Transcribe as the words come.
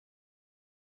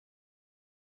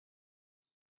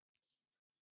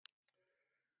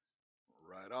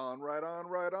Right on,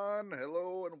 right on.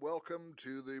 Hello and welcome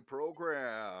to the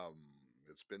program.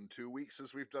 It's been 2 weeks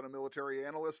since we've done a military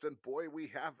analyst, and boy, we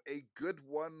have a good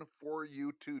one for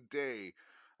you today.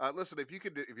 Listen, if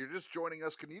you're just joining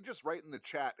us, can you just write in the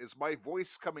chat? Is my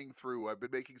voice coming through? I've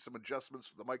been making some adjustments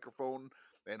to the microphone,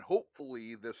 and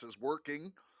hopefully this is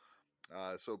working.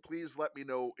 So please let me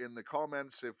know in the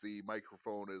comments if the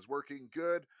microphone is working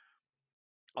good.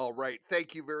 All right.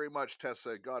 Thank you very much,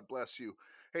 Tessa. God bless you.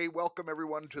 Hey, welcome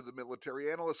everyone to the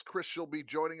Military Analyst. Chris will be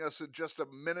joining us in just a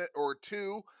minute or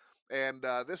two. And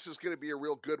this is going to be a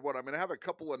real good one. I'm going to have a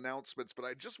couple announcements, but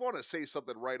I just want to say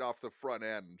something right off the front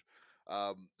end.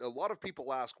 A lot of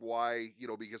people ask why,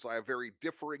 because I have very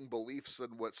differing beliefs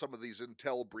than what some of these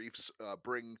intel briefs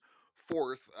bring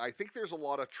forth. I think there's a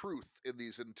lot of truth in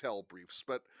these intel briefs,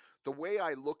 but the way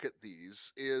I look at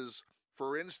these is,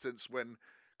 for instance, when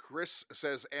Chris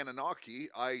says Anunnaki,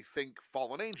 I think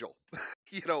fallen angel.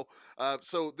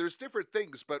 So there's different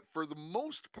things, but for the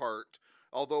most part,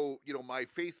 although my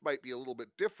faith might be a little bit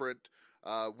different,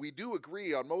 we do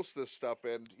agree on most of this stuff,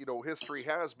 and history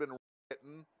has been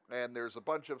written, and there's a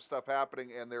bunch of stuff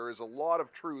happening, and there is a lot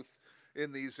of truth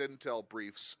in these intel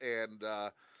briefs, and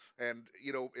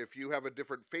if you have a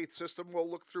different faith system, we'll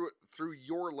look through it through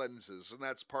your lenses, and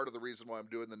that's part of the reason why I'm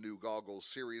doing the New Goggles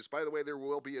series. By the way, there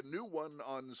will be a new one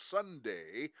on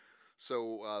Sunday,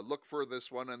 so look for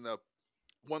this one. And the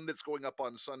one that's going up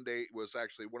on Sunday was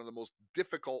actually one of the most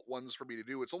difficult ones for me to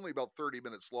do. It's only about 30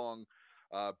 minutes long,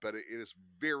 but it is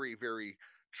very, very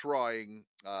trying.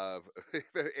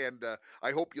 And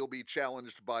I hope you'll be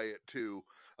challenged by it too.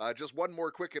 Just one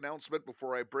more quick announcement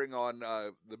before I bring on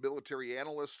the military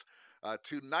analyst.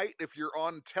 Tonight, if you're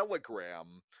on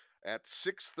Telegram, at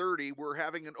 6:30, we're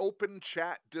having an open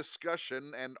chat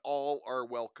discussion, and all are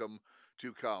welcome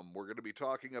to come. We're going to be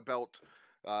talking about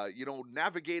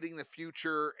navigating the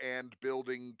future and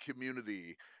building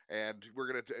community. And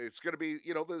it's gonna be,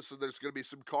 there's gonna be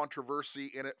some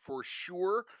controversy in it for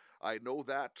sure. I know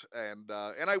that, and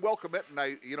I welcome it.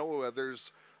 And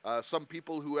there's some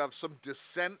people who have some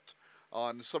dissent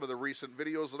on some of the recent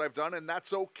videos that I've done, and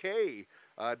that's okay.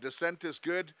 Dissent is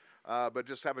good. But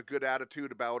just have a good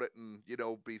attitude about it, and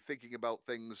be thinking about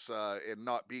things and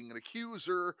not being an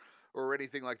accuser or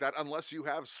anything like that, unless you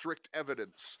have strict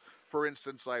evidence. For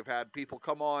instance, I've had people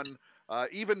come on,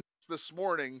 even this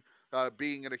morning,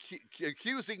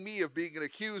 accusing me of being an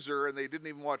accuser, and they didn't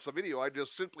even watch the video. I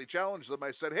just simply challenged them.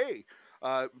 I said, "Hey,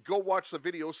 go watch the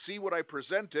video, see what I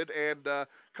presented, and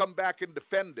come back and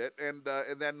defend it, and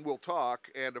then we'll talk."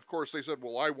 And of course, they said,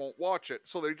 "Well, I won't watch it."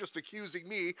 So they're just accusing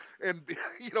me, and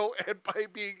and by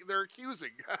being they're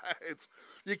accusing. It's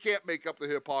You can't make up the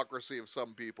hypocrisy of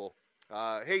some people.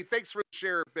 Hey, thanks for the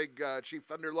share, Big Chief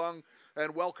Thunderlung,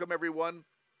 and welcome everyone.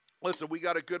 Listen, we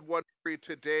got a good one for you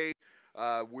today.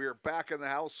 We're back in the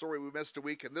house. Sorry we missed a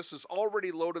week, and this is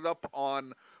already loaded up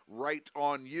on Right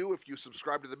On You. If you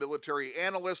subscribe to the Military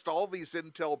Analyst, all these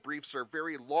intel briefs are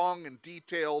very long and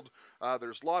detailed.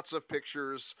 There's lots of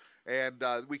pictures, and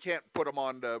we can't put them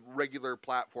on regular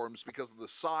platforms because of the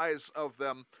size of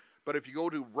them. But if you go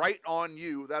to Right On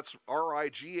You, that's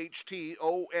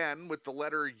RIGHTON with the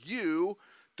letter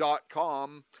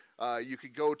U.com. You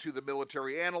can go to the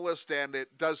Military Analyst, and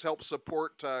it does help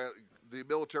support the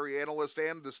Military Analyst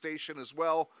and the station as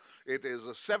well. It is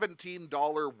a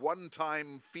 $17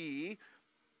 one-time fee.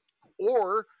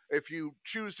 Or if you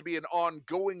choose to be an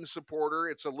ongoing supporter,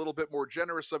 it's a little bit more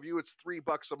generous of you. It's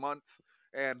 $3 a month,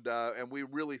 and we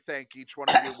really thank each one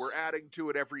of you. We're adding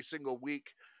to it every single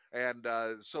week. And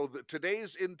so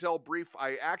today's intel brief,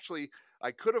 I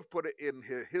could have put it in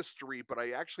history, but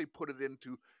I actually put it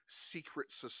into secret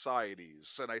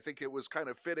societies, and I think it was kind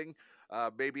of fitting.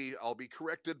 Maybe I'll be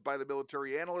corrected by the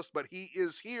Military Analyst, but he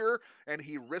is here, and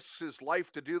he risks his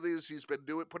life to do these. He's been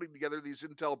putting together these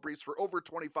intel briefs for over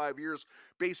 25 years,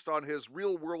 based on his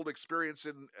real-world experience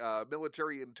in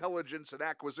military intelligence and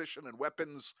acquisition and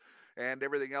weapons and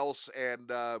everything else. And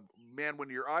man, when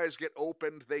your eyes get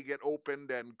opened, they get opened.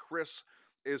 And Chris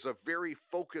is a very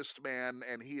focused man,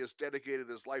 and he has dedicated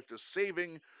his life to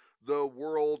saving the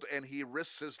world, and he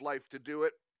risks his life to do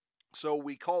it. So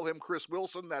we call him Chris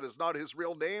Wilson. That is not his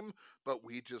real name, but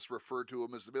we just refer to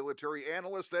him as the Military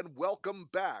Analyst. And welcome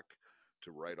back to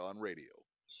Right On Radio.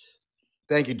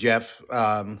 Thank you, Jeff.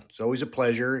 It's always a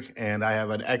pleasure, and I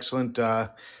have an excellent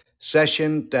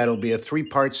session that'll be a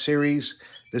three-part series.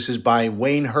 This is by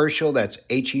Wayne Herschel. That's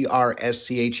Herschel.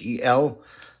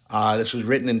 This was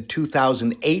written in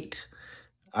 2008,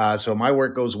 so my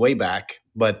work goes way back,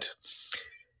 but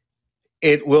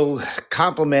it will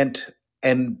complement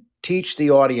and teach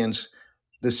the audience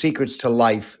the secrets to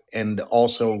life, and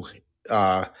also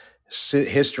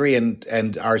history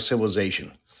and our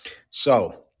civilization.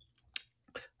 So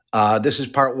this is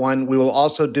part one. We will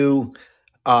also do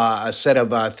a set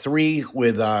of three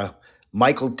with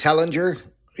Michael Tellinger,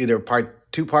 either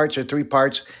two parts or three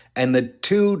parts, and the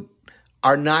two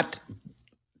are not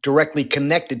directly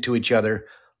connected to each other,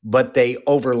 but they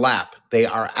overlap. They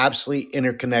are absolutely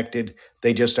interconnected.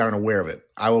 They just aren't aware of it.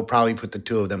 I will probably put the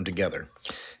two of them together.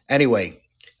 Anyway,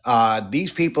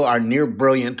 these people are near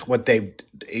brilliant what they've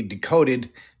decoded,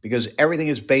 because everything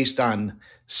is based on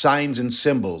signs and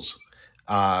symbols,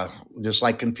 uh, just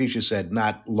like Confucius said,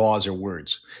 not laws or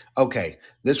words. Okay,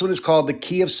 this one is called The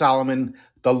Key of Solomon,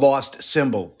 The Lost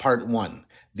Symbol, Part 1,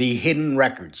 The Hidden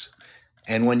Records.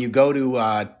 And when you go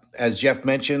to, as Jeff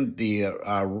mentioned, the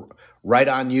Right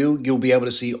on you'll be able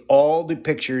to see all the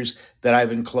pictures that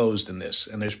I've enclosed in this.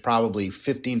 And there's probably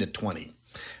 15 to 20.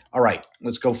 All right,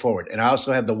 let's go forward. And I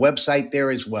also have the website there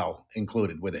as well,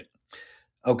 included with it.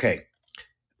 Okay,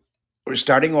 we're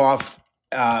starting off.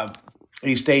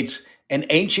 He states, an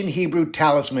ancient Hebrew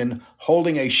talisman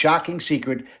holding a shocking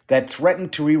secret that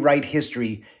threatened to rewrite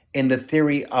history in the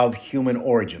theory of human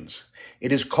origins.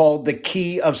 It is called the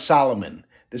Key of Solomon.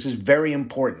 This is very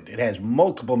important. It has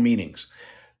multiple meanings.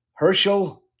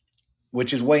 Herschel,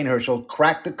 which is Wayne Herschel,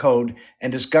 cracked the code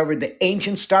and discovered the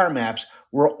ancient star maps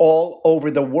were all over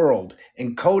the world,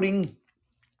 encoding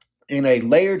in a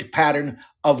layered pattern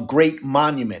of great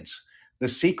monuments. The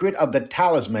secret of the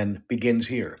talisman begins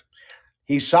here.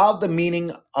 He solved the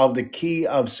meaning of the key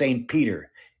of St. Peter.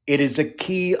 It is a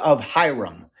key of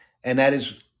Hiram. And that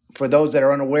is, for those that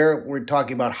are unaware, we're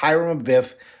talking about Hiram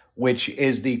Abiff, which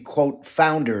is the, quote,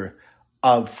 founder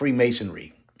of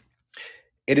Freemasonry.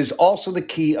 It is also the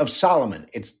key of Solomon.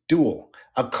 It's dual,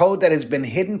 a code that has been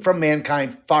hidden from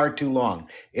mankind far too long.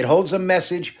 It holds a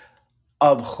message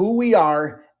of who we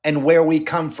are and where we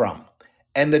come from.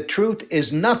 And the truth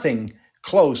is nothing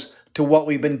close to what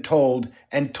we've been told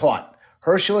and taught.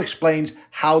 Herschel explains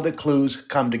how the clues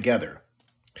come together.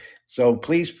 So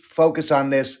please focus on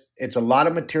this. It's a lot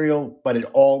of material, but it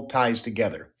all ties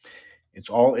together. It's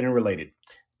all interrelated.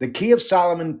 The Key of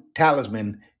Solomon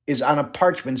talisman is on a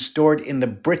parchment stored in the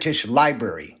British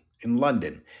Library in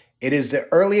London. It is the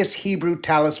earliest Hebrew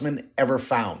talisman ever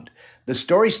found. The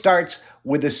story starts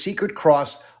with the secret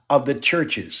cross of the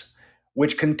churches,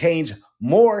 which contains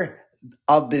more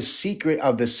of the secret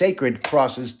of the sacred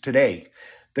crosses today.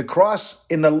 The cross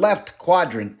in the left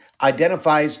quadrant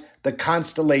identifies the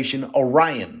constellation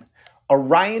Orion.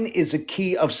 Orion is a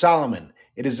key of Solomon.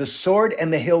 It is the sword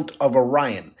and the hilt of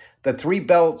Orion, the three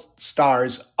belt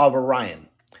stars of Orion.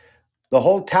 The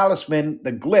whole talisman,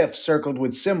 the glyph circled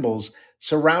with symbols,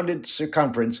 surrounded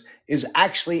circumference, is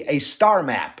actually a star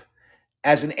map.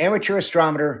 As an amateur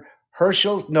astronomer,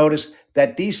 Herschel noticed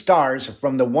that these stars,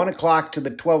 from the 1 o'clock to the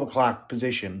 12 o'clock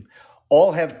position,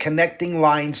 all have connecting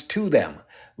lines to them.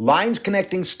 Lines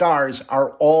connecting stars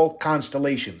are all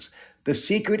constellations. The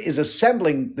secret is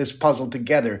assembling this puzzle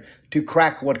together to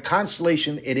crack what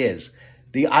constellation it is.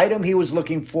 The item he was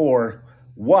looking for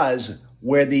was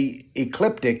where the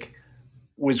ecliptic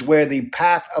was, where the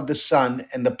path of the sun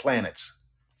and the planets.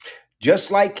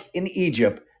 Just like in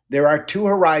Egypt, there are two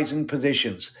horizon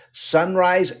positions,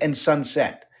 sunrise and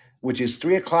sunset, which is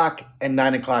 3 o'clock and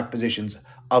 9 o'clock positions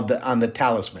on the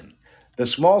talisman. The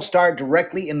small star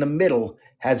directly in the middle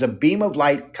has a beam of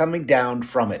light coming down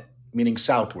from it, meaning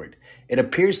southward. It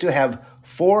appears to have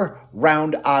 4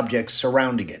 round objects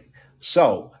surrounding it.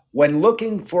 So, when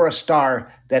looking for a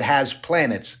star that has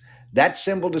planets, that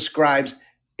symbol describes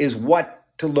is what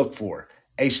to look for.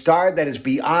 A star that is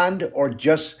beyond or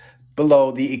just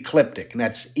below the ecliptic, and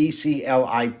that's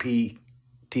Ecliptic.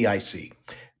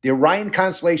 The Orion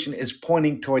constellation is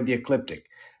pointing toward the ecliptic.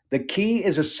 The key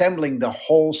is assembling the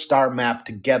whole star map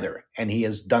together, and he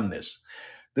has done this.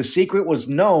 The secret was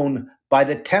known by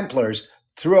the Templars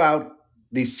throughout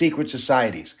the secret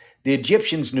societies. The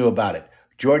Egyptians knew about it.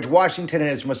 George Washington and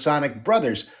his Masonic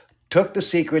brothers took the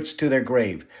secrets to their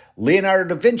grave.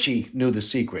 Leonardo da Vinci knew the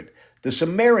secret. The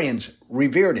Sumerians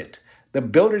revered it. The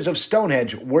builders of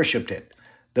Stonehenge worshipped it.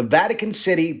 The Vatican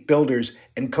City builders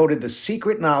encoded the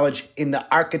secret knowledge in the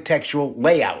architectural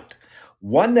layout,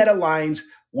 one that aligns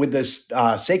with the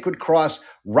sacred cross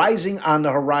rising on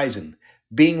the horizon,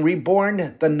 being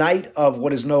reborn the night of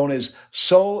what is known as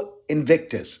Sol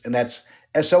Invictus, and that's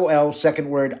SOL, second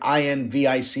word,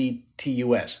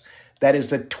 INVICTUS. That is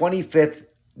the 25th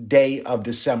day of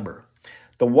December.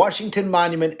 The Washington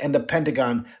Monument and the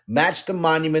Pentagon match the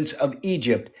monuments of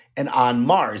Egypt and on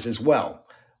Mars as well.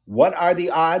 What are the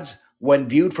odds, when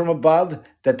viewed from above,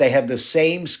 that they have the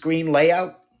same screen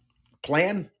layout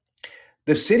plan?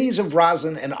 The cities of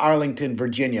Roslyn and Arlington,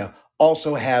 Virginia,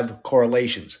 also have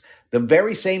correlations. The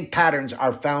very same patterns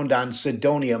are found on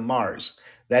Cydonia Mars.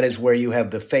 That is where you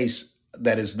have the face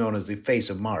that is known as the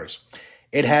face of Mars.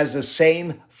 It has the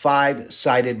same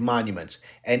five-sided monuments.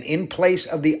 And in place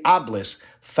of the obelisk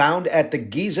found at the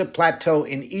Giza Plateau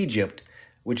in Egypt,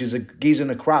 which is a Giza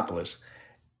necropolis,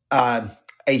 a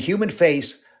human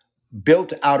face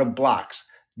built out of blocks.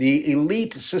 The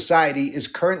elite society is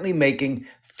currently making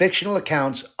fictional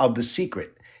accounts of the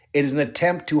secret. It is an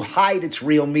attempt to hide its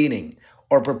real meaning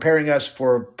or preparing us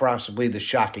for possibly the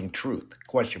shocking truth.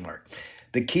 Question mark.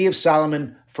 The Key of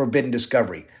Solomon, forbidden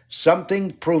discovery.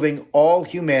 Something proving all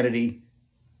humanity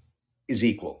is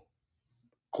equal.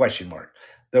 Question mark.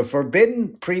 The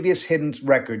forbidden previous hidden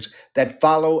records that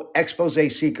follow expose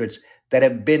secrets that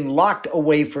have been locked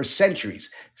away for centuries,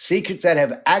 secrets that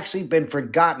have actually been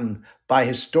forgotten by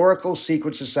historical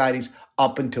secret societies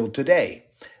up until today.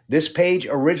 This page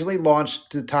originally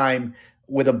launched the time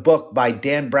with a book by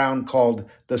Dan Brown called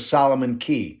The Solomon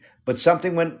Key, but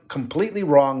something went completely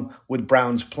wrong with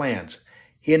Brown's plans.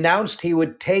 He announced he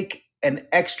would take an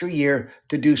extra year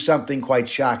to do something quite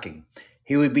shocking.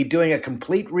 He would be doing a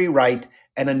complete rewrite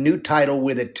and a new title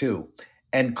with it too,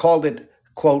 and called it,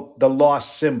 quote, The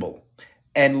Lost Symbol,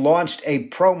 and launched a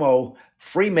promo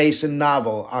Freemason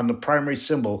novel on the primary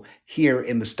symbol here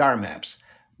in the star maps.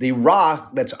 The Ra,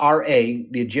 that's R-A,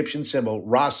 the Egyptian symbol,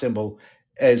 Ra symbol,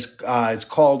 is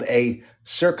called a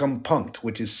circumpunct,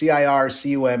 which is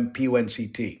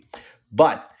CIRCUMPUNCT.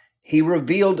 But he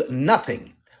revealed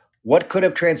nothing. What could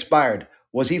have transpired?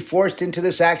 Was he forced into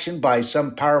this action by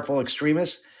some powerful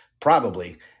extremist?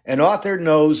 Probably. An author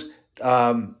known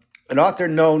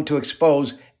to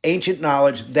expose ancient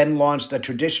knowledge then launched a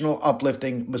traditional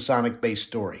uplifting Masonic-based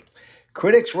story.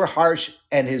 Critics were harsh,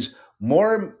 and his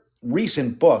more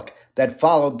recent book that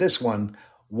followed this one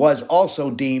was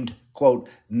also deemed, quote,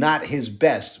 not his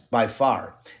best by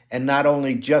far, and not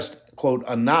only just, quote,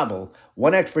 a novel.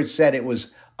 One expert said it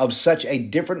was of such a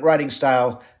different writing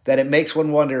style that it makes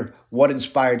one wonder what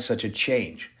inspired such a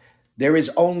change. There is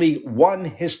only one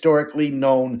historically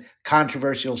known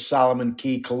controversial Solomon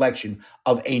Key collection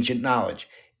of ancient knowledge.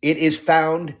 It is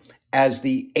found as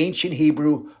the ancient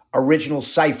Hebrew original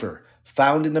cipher,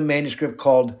 found in the manuscript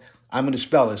called, I'm going to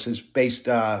spell this, it's based,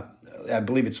 I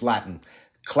believe it's Latin,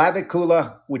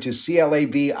 Clavicula, which is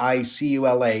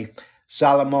Clavicula,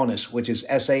 Salomonis, which is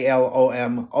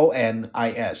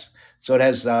Salomonis. So it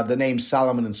has the name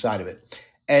Solomon inside of it.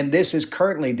 And this is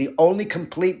currently the only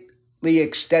completely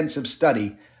extensive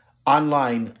study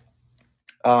online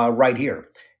right here.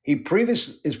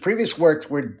 His previous works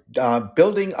were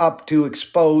building up to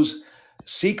expose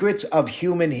secrets of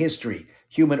human history,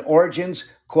 human origins,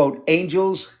 quote,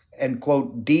 angels, and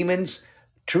quote, demons,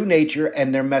 true nature,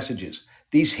 and their messages.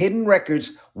 These hidden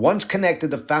records once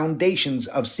connected the foundations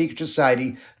of secret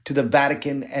society to the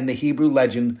Vatican and the Hebrew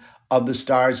legend of the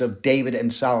Stars of David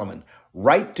and Solomon,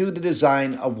 right through the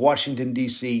design of Washington,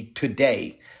 D.C.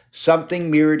 today, something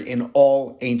mirrored in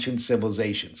all ancient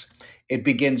civilizations. It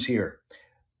begins here.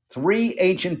 3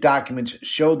 ancient documents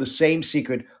show the same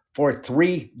secret for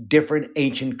 3 different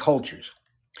ancient cultures.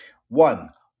 1.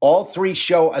 All 3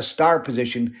 show a star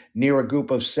position near a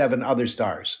group of 7 other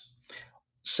stars.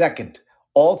 Second,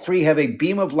 all 3 have a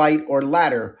beam of light or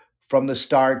ladder from the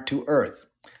star to Earth.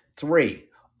 3.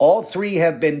 All 3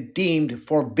 have been deemed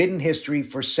forbidden history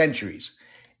for centuries.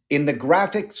 In the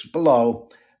graphics below,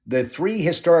 the 3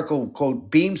 historical,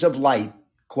 quote, beams of light,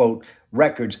 quote,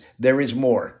 records, there is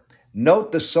more.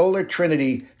 Note the solar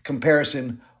trinity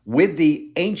comparison with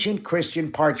the ancient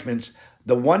Christian parchments,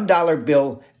 the $1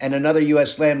 bill, and another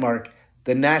U.S. landmark,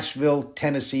 the Nashville,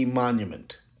 Tennessee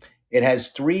Monument. It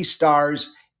has 3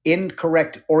 stars in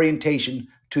correct orientation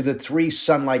to the 3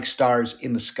 sun-like stars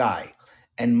in the sky.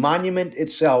 And monument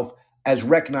itself, as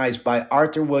recognized by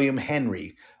Arthur William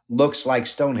Henry, looks like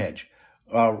Stonehenge.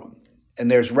 And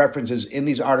there's references in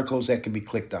these articles that can be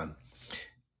clicked on.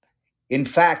 In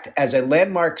fact, as a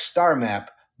landmark star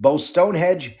map, both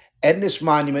Stonehenge and this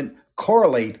monument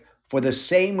correlate for the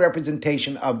same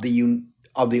representation of the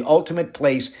ultimate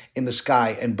place in the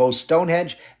sky, and both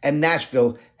Stonehenge and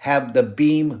Nashville have the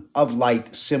beam of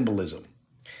light symbolism.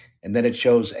 And then it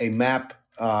shows a map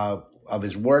of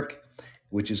his work,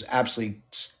 which is absolutely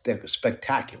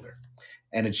spectacular.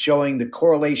 And it's showing the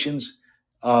correlations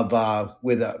of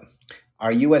with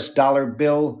our U.S. dollar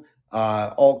bill,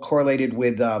 all correlated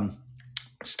with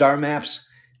star maps.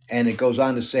 And it goes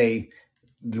on to say,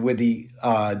 with the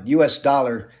U.S.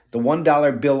 dollar, the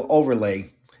 $1 bill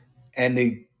overlay, and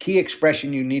the key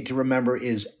expression you need to remember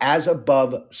is as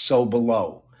above, so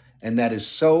below. And that is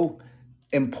so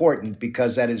important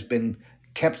because that has been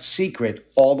kept secret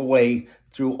all the way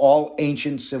through all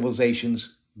ancient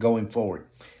civilizations going forward.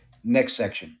 Next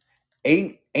section.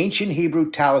 Ancient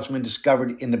Hebrew talisman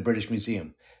discovered in the British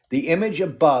Museum. The image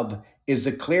above is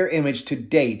the clear image to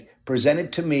date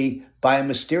presented to me by a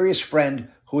mysterious friend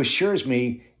who assures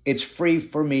me it's free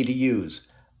for me to use.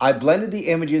 I blended the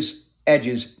image's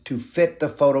edges to fit the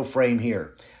photo frame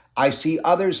here. I see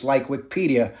others like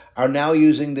Wikipedia are now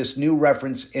using this new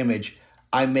reference image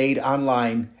I made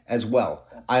online as well.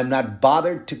 I am not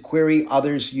bothered to query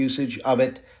others' usage of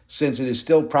it since it is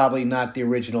still probably not the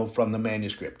original from the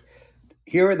manuscript.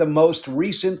 Here are the most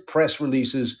recent press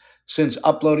releases since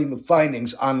uploading the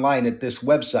findings online at this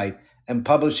website and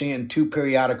publishing in two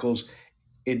periodicals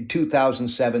in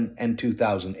 2007 and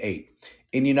 2008.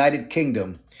 In the United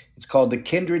Kingdom, it's called the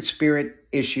Kindred Spirit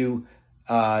issue,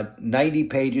 90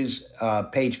 pages,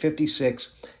 page 56.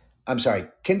 I'm sorry,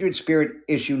 Kindred Spirit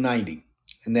issue 90.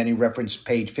 And then he referenced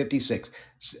page 56.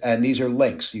 And these are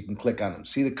links. You can click on them.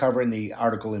 See the cover and the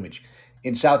article image.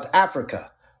 In South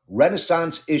Africa,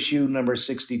 Renaissance issue number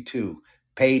 62,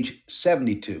 page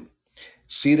 72.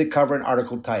 See the cover and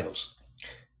article titles.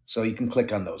 So you can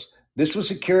click on those. This was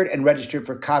secured and registered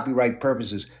for copyright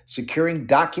purposes, securing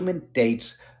document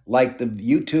dates like the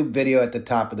YouTube video at the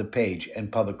top of the page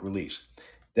and public release.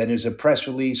 Then there's a press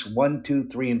release 1, 2,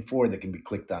 3, and 4 that can be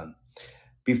clicked on.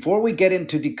 Before we get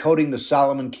into decoding the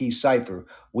Solomon Key cipher,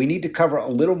 we need to cover a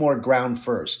little more ground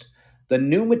first. The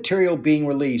new material being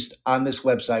released on this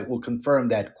website will confirm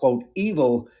that, quote,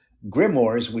 evil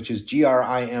grimoires, which is Grimoires,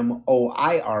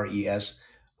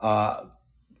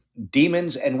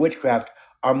 demons and witchcraft,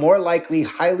 are more likely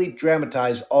highly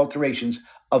dramatized alterations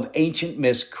of ancient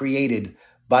myths created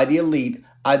by the elite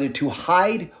either to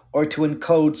hide or to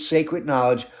encode sacred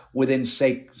knowledge within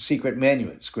secret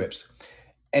manuscripts.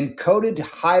 Encoded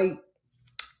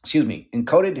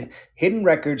hidden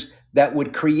records that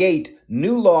would create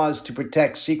new laws to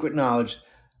protect secret knowledge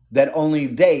that only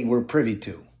they were privy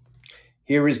to.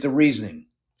 Here is the reasoning.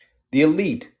 The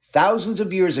elite, thousands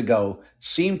of years ago,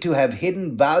 seemed to have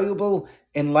hidden valuable,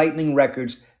 enlightening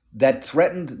records that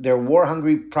threatened their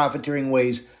war-hungry profiteering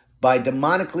ways by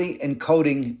demonically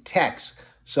encoding texts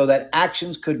so that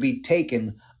actions could be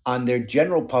taken on their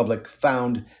general public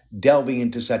found delving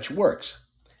into such works.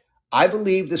 I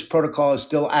believe this protocol is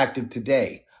still active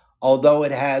today, although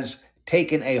it has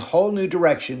taken a whole new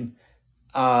direction.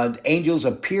 Angels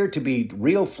appear to be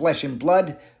real flesh and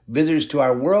blood, visitors to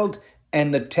our world,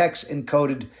 and the text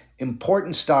encoded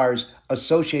important stars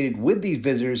associated with these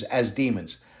visitors as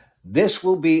demons. This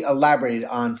will be elaborated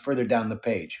on further down the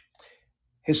page.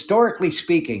 Historically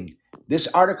speaking, this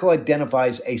article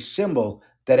identifies a symbol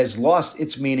that has lost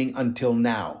its meaning until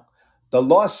now. The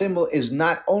lost symbol is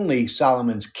not only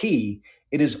Solomon's key,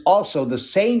 it is also the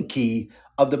same key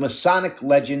of the Masonic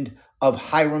legend of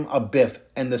Hiram Abiff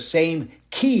and the same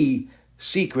key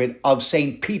secret of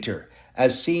St. Peter,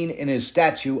 as seen in his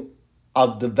statue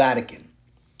of the Vatican,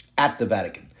 at the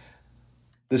Vatican.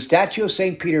 The statue of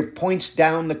St. Peter points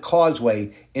down the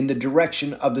causeway in the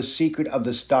direction of the secret of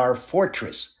the star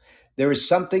fortress. There is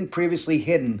something previously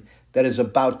hidden that is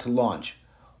about to launch.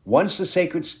 Once the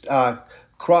sacred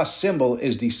cross symbol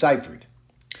is deciphered.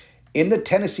 In the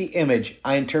Tennessee image,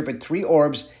 I interpret 3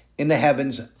 orbs in the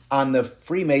heavens on the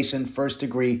Freemason first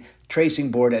degree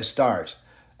tracing board as stars,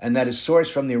 and that is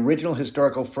sourced from the original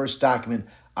historical first document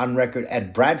on record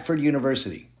at Bradford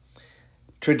University.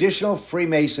 Traditional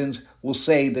Freemasons will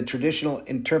say the traditional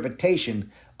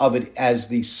interpretation of it as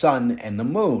the sun and the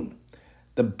moon.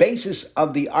 The basis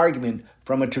of the argument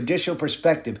from a traditional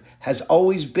perspective has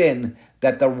always been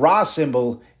that the Ra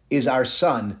symbol is our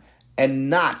sun and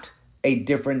not a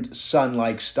different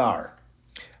sun-like star.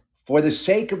 For the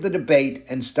sake of the debate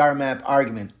and star map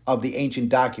argument of the ancient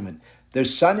document, their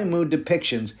sun and moon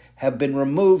depictions have been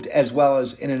removed, as well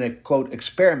as in an, quote,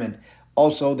 experiment,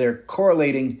 also their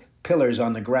correlating pillars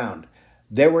on the ground.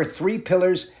 There were 3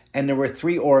 pillars and there were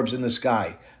 3 orbs in the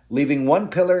sky, leaving 1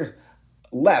 pillar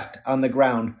left on the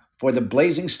ground for the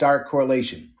blazing star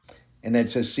correlation. And then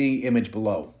it says see image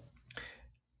below.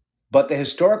 But the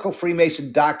historical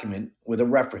Freemason document with a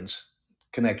reference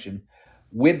connection,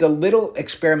 with the little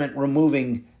experiment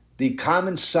removing the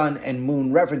common sun and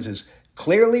moon references,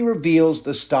 clearly reveals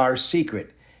the star's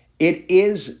secret. It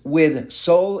is with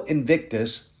Sol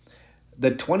Invictus,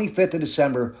 the 25th of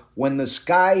December, when the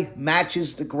sky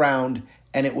matches the ground,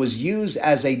 and it was used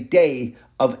as a day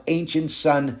of ancient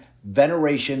sun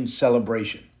veneration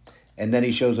celebration. And then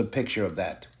he shows a picture of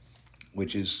that,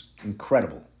 which is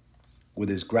incredible, with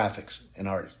his graphics and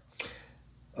art.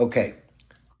 Okay,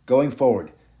 going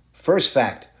forward. First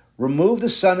fact, remove the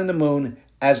sun and the moon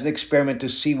as an experiment to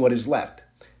see what is left.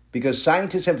 Because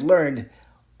scientists have learned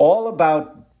all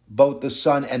about both the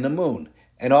sun and the moon,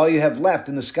 and all you have left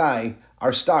in the sky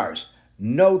are stars.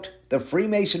 Note the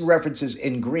Freemason references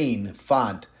in green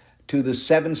font to the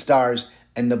seven stars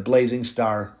and the blazing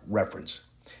star reference.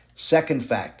 Second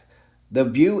fact, the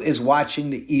view is watching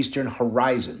the eastern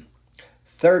horizon.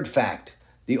 Third fact,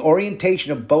 the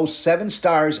orientation of both seven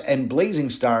stars and blazing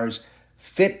stars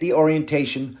fit the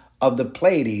orientation of the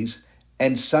Pleiades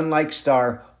and sun-like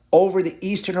star over the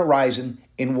eastern horizon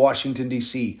in Washington,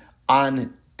 D.C.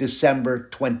 on December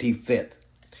 25th.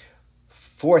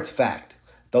 Fourth fact,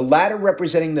 the ladder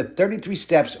representing the 33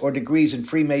 steps or degrees in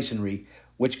Freemasonry,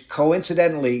 which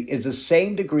coincidentally is the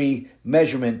same degree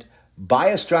measurement by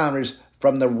astronomers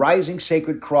from the rising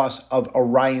sacred cross of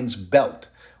Orion's belt,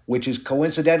 which is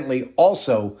coincidentally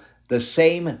also the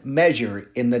same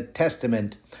measure in the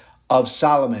Testament of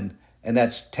Solomon, and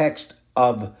that's text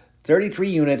of 33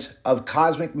 units of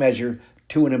cosmic measure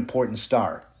to an important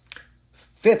star.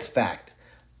 Fifth fact,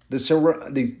 the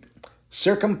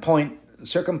circumpunt,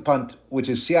 which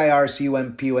is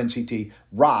CIRCUMPUNCT,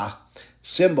 Ra,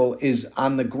 symbol is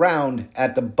on the ground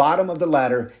at the bottom of the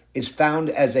ladder, is found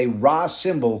as a Ra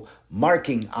symbol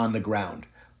marking on the ground,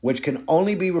 which can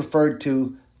only be referred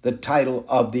to the title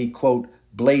of the, quote,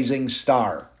 blazing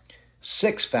star.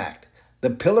 Sixth fact, the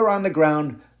pillar on the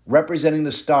ground representing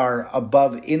the star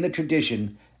above in the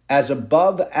tradition, as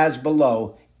above as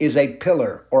below, is a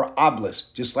pillar or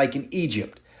obelisk, just like in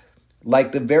Egypt,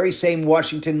 like the very same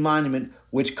Washington Monument,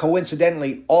 which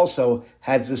coincidentally also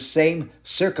has the same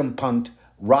circumpunct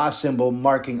Ra symbol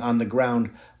marking on the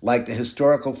ground, like the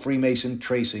historical Freemason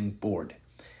tracing board.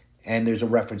 And there's a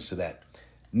reference to that.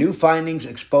 New findings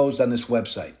exposed on this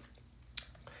website.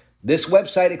 This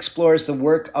website explores the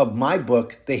work of my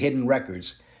book, The Hidden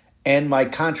Records, and my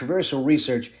controversial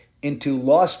research into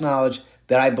lost knowledge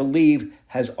that I believe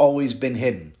has always been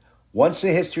hidden. Once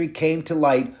the history came to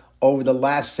light over the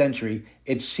last century,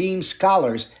 it seems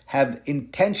scholars have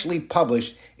intentionally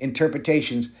published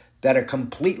interpretations that are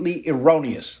completely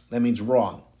erroneous. That means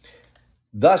wrong.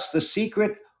 Thus, the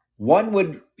secret one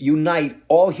would unite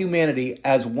all humanity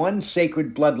as one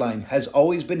sacred bloodline has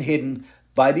always been hidden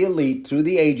by the elite through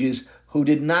the ages, who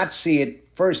did not see it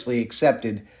firstly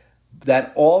accepted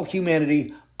that all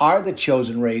humanity are the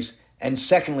chosen race, and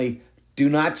secondly, do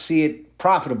not see it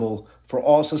profitable for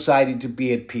all society to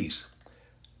be at peace.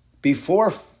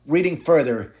 Before reading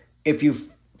further, if you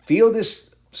feel this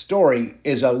story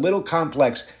is a little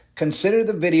complex, consider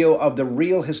the video of the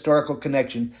real historical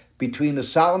connection between the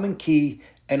Solomon Key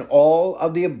and all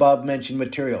of the above mentioned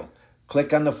material.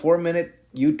 Click on the 4-minute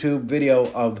YouTube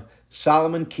video of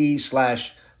Solomon Key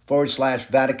 //Vatican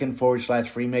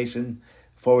 /Freemason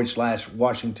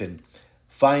 /Washington.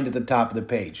 Find at the top of the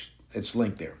page. It's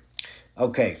linked there.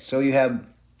 Okay, so you have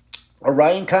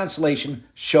Orion constellation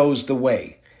shows the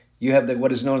way. You have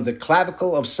what is known as the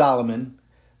clavicle of Solomon,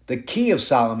 the key of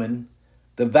Solomon,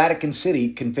 the Vatican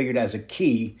City configured as a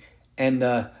key, and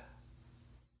the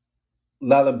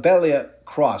Lalibela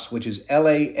cross, which is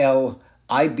Lalibela.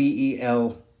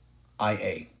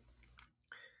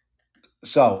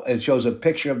 So it shows a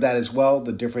picture of that as well,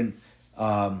 the different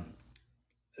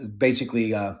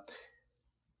basically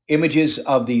images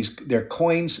of their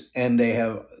coins, and they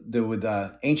have with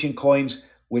ancient coins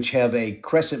which have a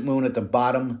crescent moon at the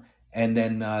bottom and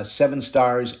then 7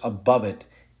 stars above it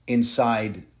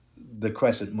inside the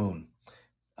crescent moon.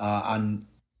 On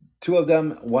 2 of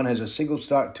them, one has a single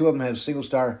star, 2 of them have a single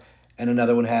star, and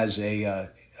another one has a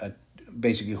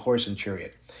basically horse and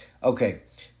chariot. Okay,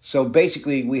 so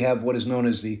basically we have what is known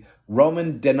as the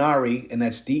Roman denari, and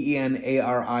that's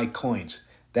Denari coins.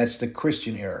 That's the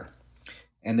Christian era.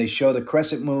 And they show the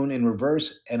crescent moon in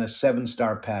reverse and a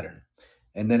 7-star pattern.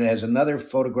 And then it has another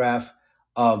photograph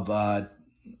of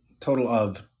total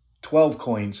of 12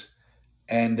 coins,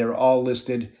 and they're all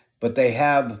listed, but they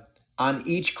have on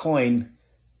each coin,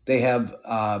 they have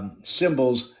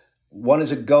symbols. One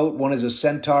is a goat, one is a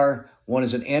centaur, one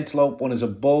is an antelope, one is a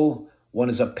bull, one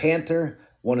is a panther,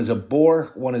 one is a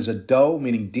boar, one is a doe,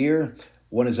 meaning deer,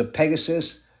 one is a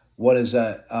pegasus, one is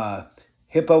a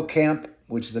hippocamp,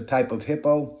 which is a type of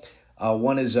hippo,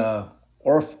 one is a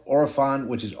Orphon,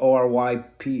 which is OrYphon,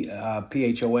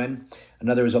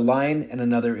 another is a lion, and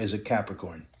another is a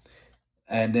Capricorn.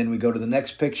 And then we go to the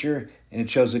next picture, and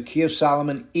it shows the Key of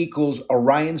Solomon equals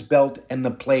Orion's belt and the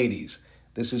Pleiades.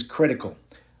 This is critical.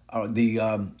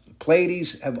 The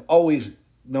Pleiades have always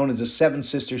known as the Seven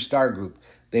Sister Star Group.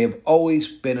 They have always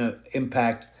been an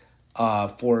impact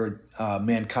for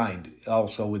mankind,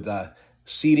 also with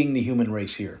seeding the human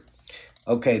race here.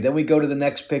 Okay, then we go to the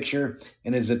next picture,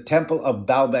 and it's a temple of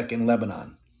Baalbek in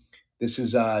Lebanon. This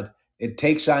is It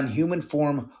takes on human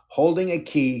form, holding a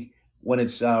key when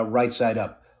it's right side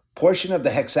up. Portion of the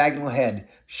hexagonal head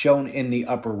shown in the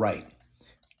upper right.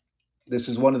 This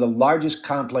is one of the largest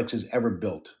complexes ever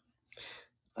built,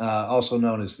 also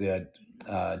known as the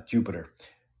Jupiter.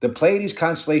 The Pleiades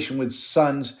constellation with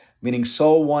suns, meaning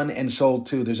Sol 1 and Sol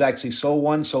 2. There's actually Sol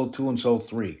 1, Sol 2, and Sol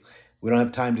 3. We don't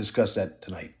have time to discuss that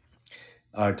today.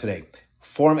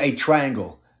 Form a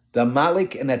triangle. The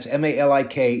Malik, and that's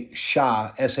Malik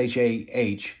Shah, Shah,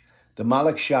 the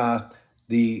Malik Shah,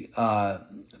 the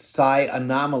Thigh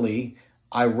Anomaly,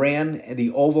 Iran,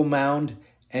 the Oval Mound,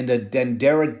 and the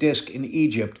Dendera Disk in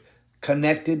Egypt,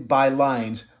 connected by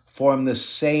lines, form the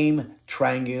same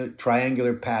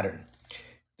triangular pattern.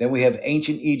 Then we have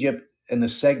ancient Egypt and the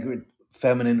sacred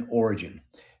feminine origin.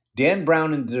 Dan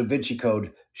Brown in the Da Vinci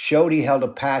Code showed he held a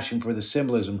passion for the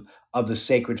symbolism of the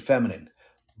sacred feminine,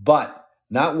 but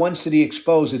not once did he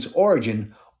expose its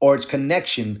origin or its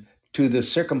connection to the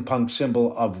circumpunct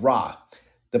symbol of Ra.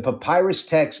 The papyrus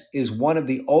text is one of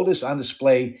the oldest on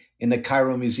display in the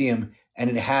Cairo Museum, and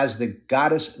it has the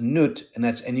goddess Nut, and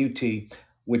that's N-U-T,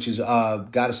 which is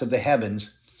goddess of the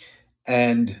heavens,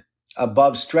 and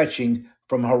above stretching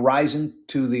from horizon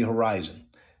to the horizon.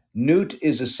 Nut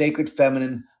is the sacred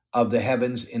feminine of the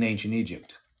heavens in ancient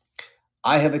Egypt.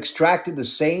 I have extracted the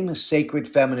same sacred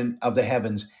feminine of the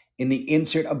heavens in the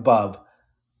insert above,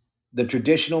 the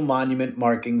traditional monument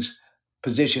markings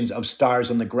positions of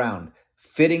stars on the ground,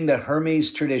 fitting the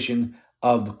Hermes tradition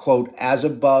of, quote, as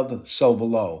above, so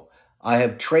below. I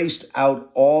have traced out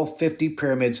all 50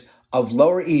 pyramids of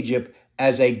Lower Egypt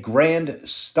as a grand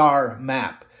star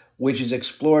map, which is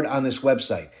explored on this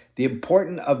website. The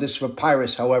importance of this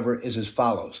papyrus, however, is as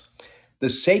follows. The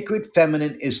sacred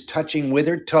feminine is touching with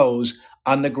her toes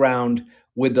on the ground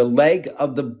with the leg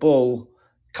of the bull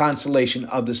constellation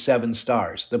of the seven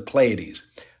stars, the Pleiades.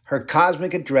 Her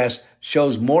cosmic address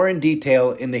shows more in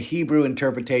detail in the Hebrew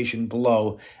interpretation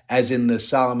below, as in the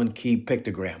Solomon Key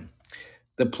pictogram.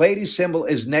 The Pleiades symbol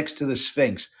is next to the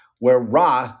Sphinx, where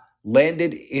Ra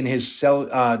landed in his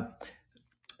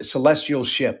celestial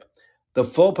ship. The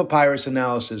full papyrus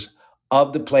analysis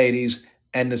of the Pleiades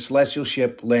and the celestial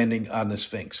ship landing on the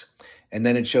Sphinx. And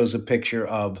then it shows a picture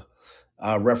of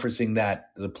referencing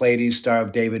that, the Pleiades, Star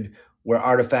of David, where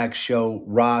artifacts show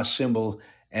Ra symbol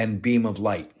and beam of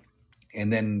light.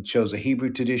 And then it shows the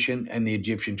Hebrew tradition and the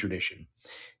Egyptian tradition.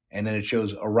 And then it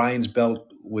shows Orion's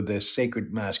belt with the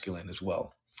sacred masculine as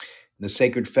well. The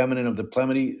sacred feminine of the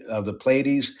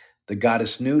Pleiades, the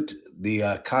goddess Nut,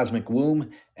 the cosmic womb,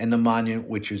 and the monument,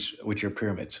 which are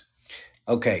pyramids.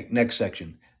 Okay, next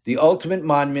section. The ultimate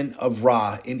monument of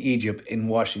Ra in Egypt in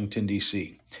Washington,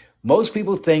 D.C. Most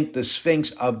people think the Sphinx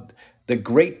of the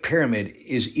Great Pyramid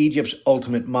is Egypt's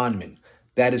ultimate monument.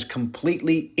 That is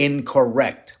completely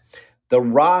incorrect. The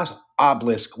Ra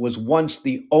obelisk was once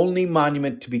the only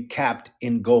monument to be capped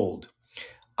in gold.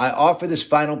 I offer this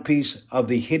final piece of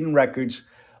the hidden records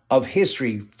of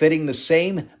history, fitting the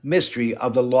same mystery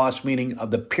of the lost meaning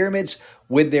of the pyramids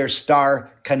with their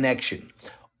star connection.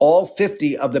 All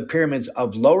 50 of the pyramids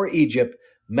of Lower Egypt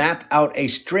map out a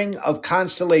string of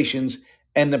constellations,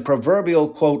 and the proverbial,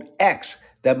 quote, X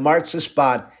that marks the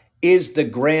spot is the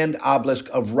grand obelisk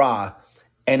of Ra,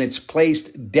 and it's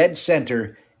placed dead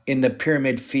center in the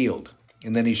pyramid field.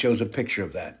 And then he shows a picture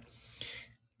of that.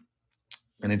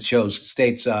 And it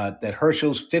states that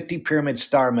Herschel's 50 pyramid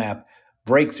star map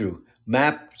breakthrough,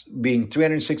 map being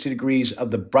 360 degrees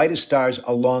of the brightest stars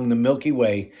along the Milky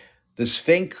Way. The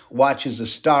Sphinx watches the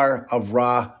star of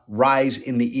Ra rise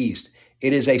in the east.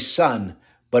 It is a sun,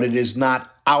 but it is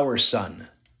not our sun.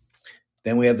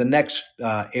 Then we have the next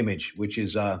image, which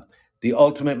is the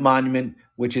ultimate monument,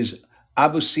 which is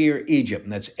Abusir, Egypt,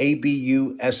 and that's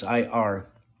Abusir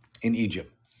in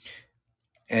Egypt.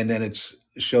 And then it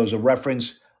shows a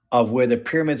reference of where the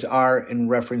pyramids are in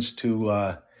reference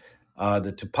to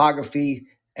the topography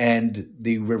and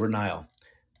the River Nile.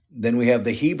 Then we have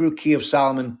the Hebrew Key of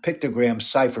Solomon pictogram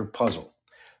cipher puzzle.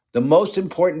 The most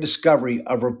important discovery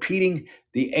of repeating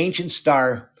the ancient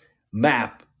star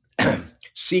map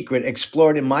secret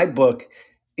explored in my book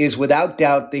is without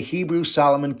doubt the Hebrew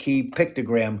Solomon Key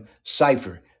pictogram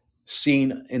cipher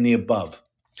seen in the above.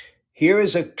 Here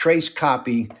is a trace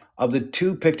copy of the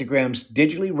two pictograms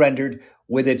digitally rendered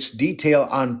with its detail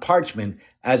on parchment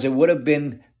as it would have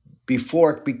been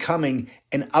before becoming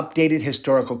an updated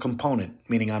historical component,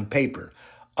 meaning on paper,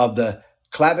 of the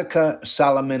Clavica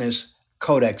Salomonis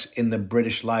Codex in the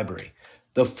British Library.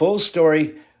 The full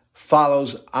story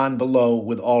follows on below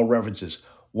with all references.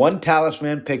 One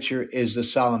talisman picture is the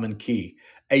Solomon Key,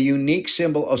 a unique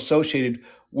symbol associated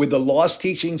with the lost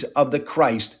teachings of the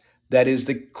Christ that is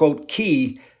the, quote,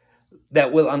 key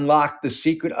that will unlock the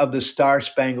secret of the Star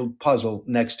Spangled Puzzle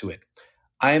next to it.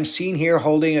 I am seen here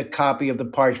holding a copy of the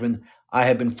parchment I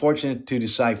have been fortunate to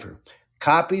decipher.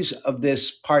 Copies of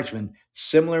this parchment,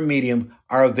 similar medium,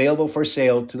 are available for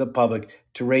sale to the public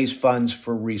to raise funds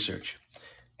for research.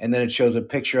 And then it shows a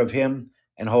picture of him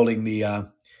and holding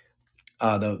the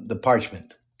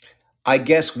parchment. I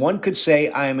guess one could say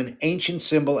I am an ancient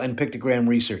symbol and pictogram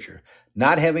researcher,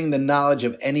 not having the knowledge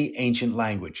of any ancient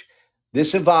language.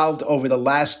 This evolved over the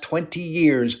last 20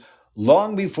 years,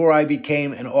 long before I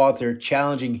became an author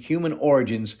challenging human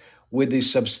origins with the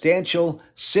substantial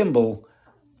symbol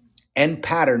and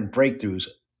pattern breakthroughs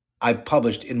I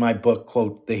published in my book,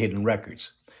 quote, The Hidden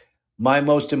Records. My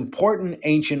most important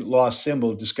ancient lost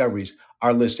symbol discoveries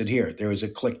are listed here. There is a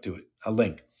click to it, a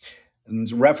link. And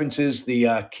it references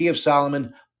the Key of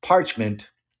Solomon parchment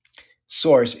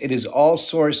source. It is all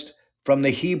sourced from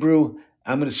the Hebrew.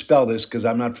 I'm going to spell this because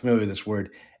I'm not familiar with this word.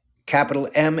 Capital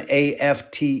Mafteah.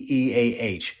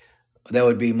 That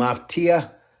would be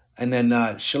Mafteah, and then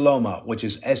Shaloma, which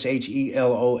is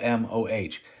Shelomoh.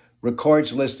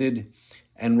 Records listed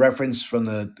and referenced from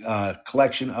the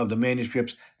collection of the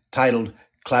manuscripts titled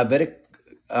Clavicula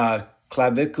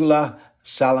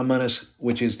Salomonis,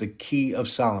 which is the Key of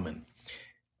Solomon,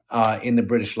 in the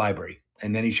British Library.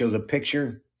 And then he shows a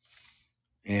picture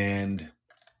and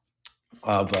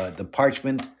of the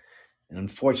parchment. And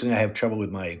unfortunately, I have trouble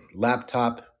with my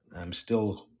laptop. I'm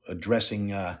still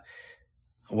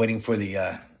waiting for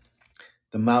the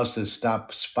mouse to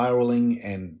stop spiraling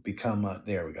and become.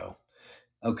 There we go.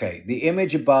 Okay, the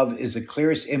image above is the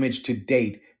clearest image to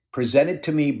date presented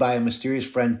to me by a mysterious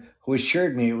friend who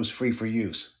assured me it was free for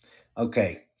use.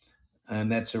 Okay,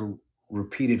 and that's a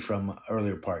repeated from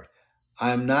earlier part.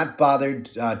 I am not bothered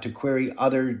to query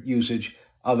other usage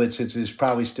of it since it is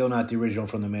probably still not the original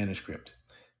from the manuscript.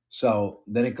 So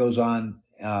then it goes on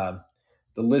the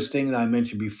listing that I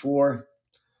mentioned before,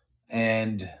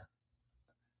 and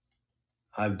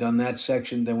I've done that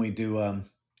section. Then we do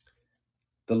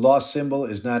the lost symbol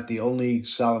is not the only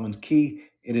Solomon's key.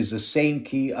 It is the same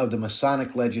key of the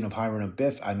Masonic legend of Hiram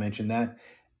Abiff. I mentioned that.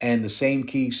 And the same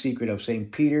key secret of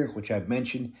St. Peter, which I've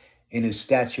mentioned, in his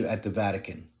statue at the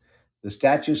Vatican. The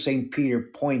statue of St. Peter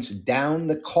points down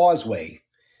the causeway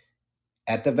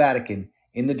at the Vatican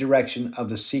in the direction of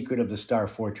the secret of the Star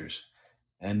Fortress.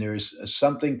 And there's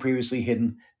something previously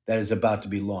hidden that is about to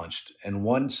be launched. And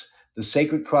once the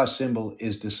sacred cross symbol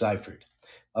is deciphered.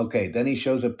 Okay, then he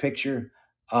shows a picture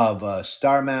of a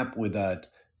star map with a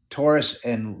Taurus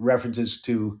and references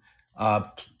to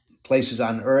places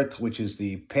on Earth, which is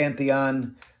the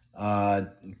Pantheon,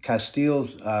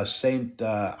 Castile's Saint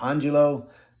Angelo,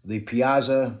 the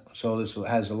Piazza. So this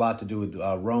has a lot to do with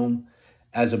Rome.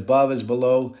 As above as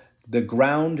below, the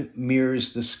ground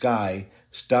mirrors the sky.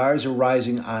 Stars are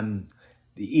rising on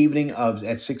the evening of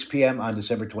at 6 p.m. on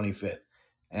December 25th.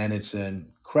 And it's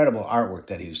an incredible artwork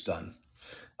that he's done.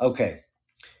 Okay.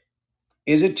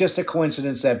 Is it just a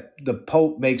coincidence that the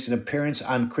Pope makes an appearance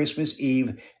on Christmas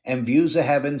Eve and views the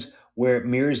heavens where it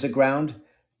mirrors the ground?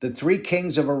 The three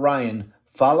kings of Orion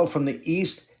follow from the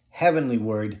east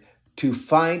heavenlyward to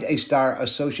find a star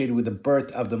associated with the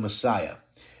birth of the Messiah.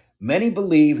 Many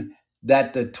believe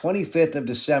that the 25th of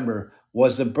December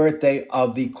was the birthday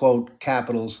of the, quote,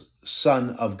 capitals,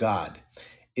 Son of God.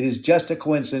 It is just a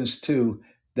coincidence, too,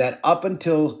 that up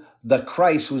until the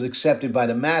Christ was accepted by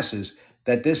the masses,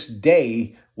 that this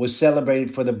day was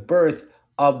celebrated for the birth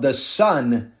of the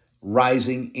sun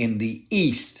rising in the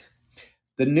east.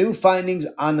 The new findings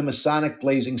on the Masonic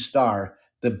blazing star,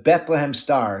 the Bethlehem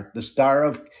star, the star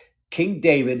of King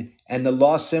David, and the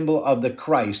lost symbol of the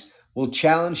Christ will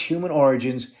challenge human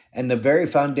origins and the very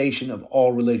foundation of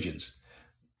all religions.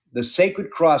 The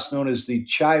sacred cross known as the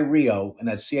Chi-Rho, and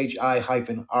that's CHI-RHO,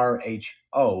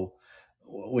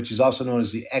 which is also known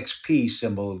as the XP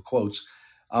symbol in quotes,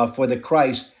 for the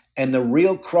Christ, and the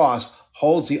real cross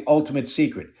holds the ultimate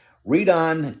secret. Read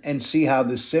on and see how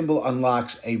this symbol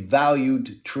unlocks a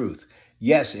valued truth.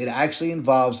 Yes, it actually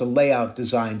involves the layout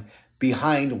design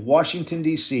behind Washington,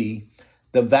 D.C.,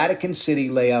 the Vatican City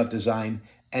layout design,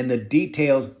 and the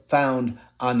details found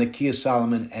on the Key of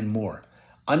Solomon and more.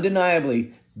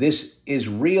 Undeniably, this is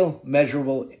real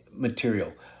measurable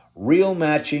material, real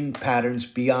matching patterns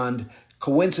beyond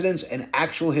coincidence and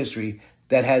actual history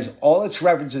that has all its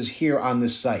references here on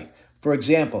this site. For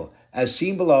example, as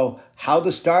seen below, how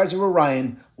the stars of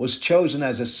Orion was chosen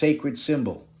as a sacred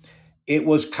symbol. It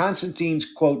was Constantine's,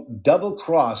 quote, double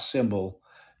cross symbol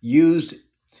used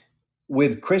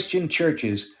with Christian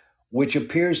churches, which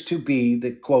appears to be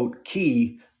the, quote,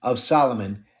 key of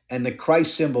Solomon and the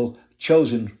Christ symbol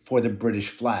chosen for the British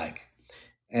flag.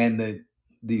 And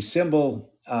the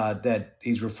symbol that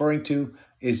he's referring to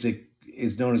is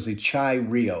known as the Chi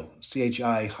Rho,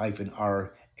 CHI-RHO.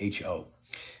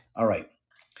 All right,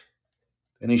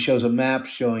 and he shows a map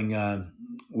showing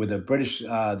with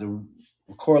the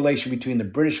correlation between the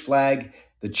British flag,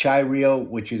 the Chi Rho,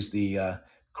 which is the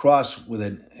cross with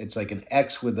it's like an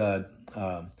X with a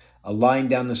line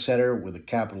down the center with a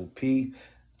capital P,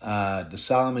 the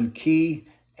Solomon Key,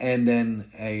 and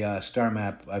then a star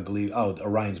map, I believe. Oh,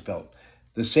 Orion's Belt.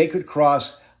 The sacred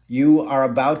cross you are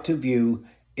about to view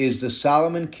is the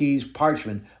Solomon Key's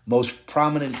parchment most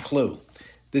prominent clue.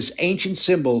 This ancient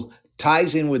symbol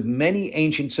ties in with many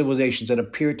ancient civilizations that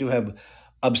appear to have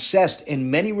obsessed in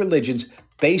many religions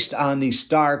based on the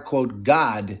star, quote,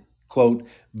 God, quote,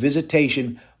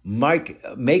 visitation,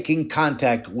 making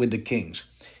contact with the kings.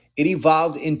 It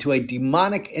evolved into a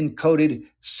demonic encoded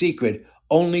secret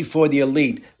only for the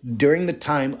elite during the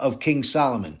time of King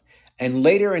Solomon, and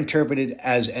later interpreted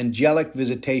as angelic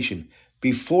visitation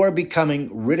before becoming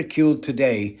ridiculed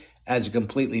today as a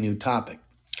completely new topic.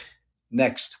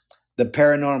 Next, the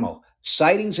paranormal.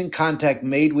 Sightings and contact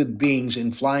made with beings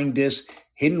in flying discs,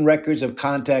 hidden records of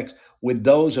contact with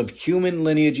those of human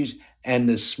lineages, and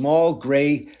the small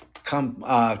gray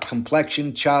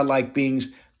complexion childlike beings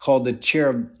called the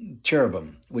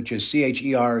cherubim, which is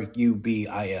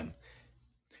CHERUBIM.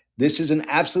 This is an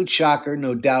absolute shocker,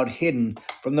 no doubt hidden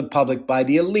from the public by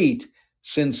the elite,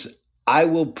 since I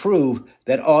will prove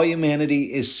that all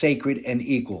humanity is sacred and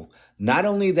equal. Not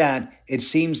only that, it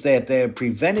seems that they have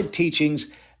prevented teachings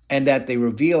and that they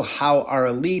reveal how our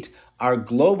elite are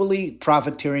globally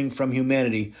profiteering from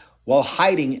humanity while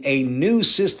hiding a new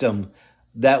system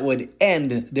that would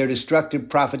end their destructive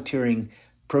profiteering,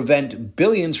 prevent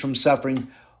billions from suffering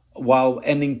while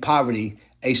ending poverty,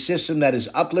 a system that is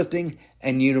uplifting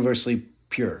and universally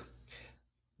pure.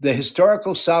 The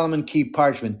historical Solomon Key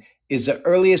parchment is the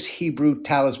earliest Hebrew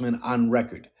talisman on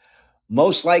record,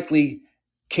 most likely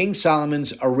King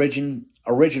Solomon's original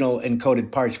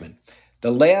encoded parchment.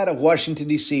 The layout of Washington,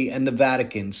 D.C. and the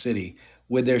Vatican City,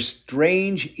 with their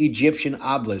strange Egyptian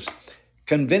obelisks,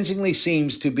 convincingly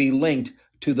seems to be linked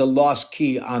to the lost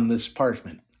key on this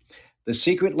parchment. The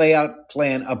secret layout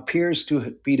plan appears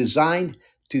to be designed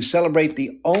to celebrate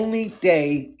the only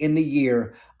day in the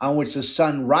year on which the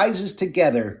sun rises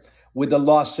together with the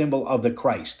lost symbol of the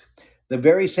Christ. The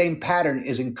very same pattern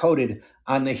is encoded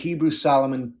on the Hebrew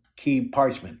Solomon Key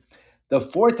parchment. The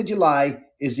 4th of July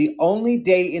is the only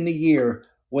day in the year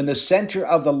when the center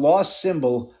of the lost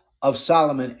symbol of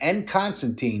Solomon and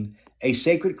Constantine, a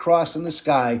sacred cross in the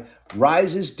sky,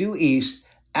 rises due east,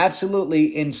 absolutely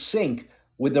in sync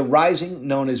with the rising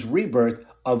known as rebirth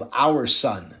of our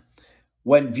sun,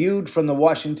 when viewed from the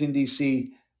Washington,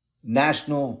 D.C.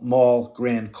 National Mall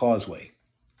Grand Causeway.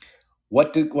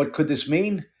 What could this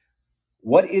mean?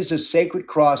 What is the sacred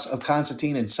cross of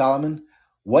Constantine and Solomon?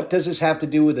 What does this have to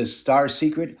do with the star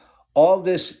secret? All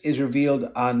this is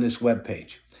revealed on this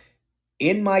webpage.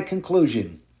 In my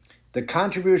conclusion, the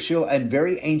controversial and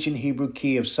very ancient Hebrew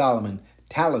key of Solomon,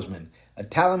 talisman. A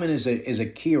talisman is a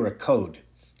key or a code,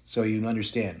 so you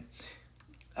understand.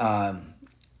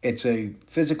 It's a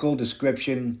physical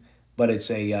description, but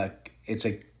it's a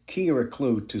key or a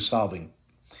clue to solving.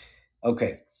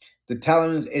 Okay, the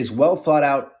talisman is well thought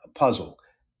out puzzle.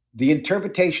 The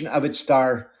interpretation of its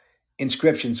star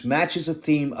inscriptions matches the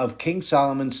theme of King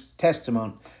Solomon's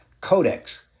Testament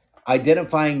Codex,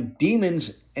 identifying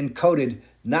demons encoded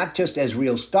not just as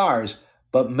real stars,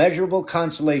 but measurable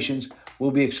constellations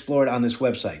will be explored on this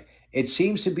website. It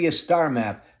seems to be a star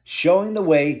map showing the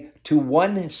way to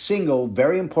one single,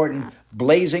 very important,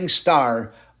 blazing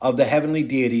star of the heavenly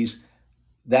deities,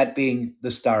 that being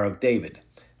the Star of David.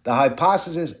 The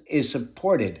hypothesis is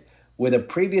supported with a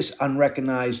previous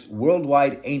unrecognized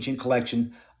worldwide ancient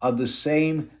collection of the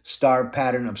same star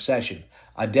pattern obsession,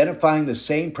 identifying the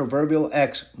same proverbial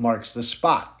X marks the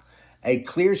spot. A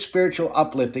clear spiritual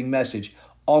uplifting message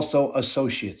also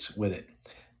associates with it.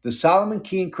 The Solomon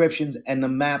Key encryptions and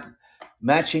the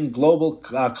matching global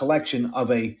collection of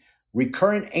a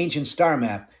recurrent ancient star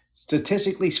map,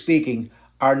 statistically speaking,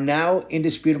 are now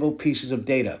indisputable pieces of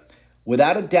data.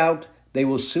 Without a doubt, they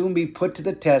will soon be put to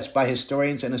the test by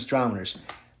historians and astronomers,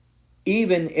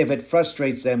 even if it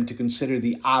frustrates them to consider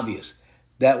the obvious,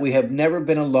 that we have never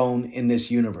been alone in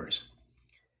this universe.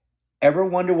 Ever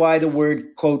wonder why the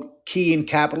word, quote, key in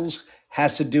capitals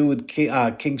has to do with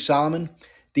King Solomon?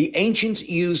 The ancients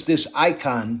used this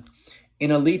icon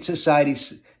in elite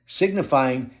societies,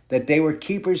 signifying that they were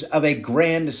keepers of a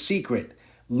grand secret,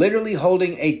 literally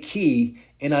holding a key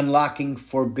in unlocking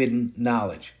forbidden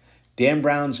knowledge. Dan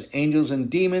Brown's Angels and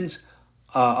Demons,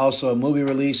 also a movie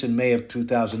release in May of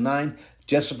 2009,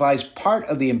 justifies part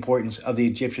of the importance of the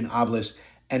Egyptian obelisk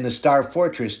and the star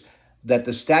fortress that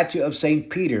the statue of St.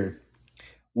 Peter,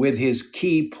 with his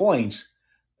key points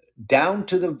down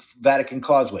to the Vatican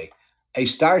Causeway, a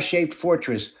star-shaped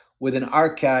fortress with an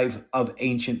archive of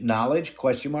ancient knowledge,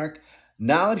 question mark,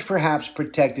 knowledge perhaps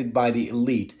protected by the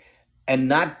elite and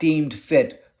not deemed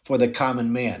fit for the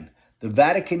common man. The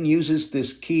Vatican uses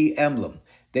this key emblem.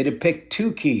 They depict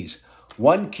two keys,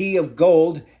 one key of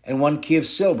gold and one key of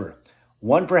silver,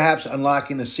 one perhaps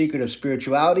unlocking the secret of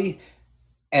spirituality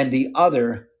and the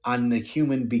other on the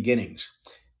human beginnings.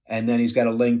 And then he's got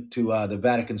a link to the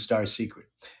Vatican Star Secret.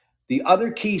 The other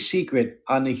key secret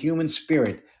on the human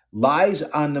spirit lies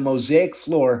on the mosaic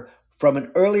floor from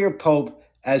an earlier pope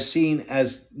as seen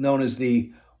as known as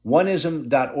the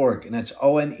oneism.org, and that's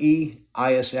oneism.org.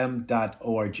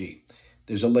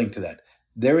 There's a link to that.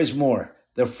 There is more.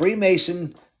 The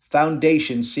Freemason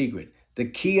Foundation secret, the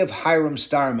key of Hiram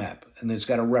star map, and it's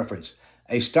got a reference,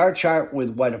 a star chart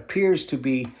with what appears to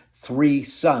be three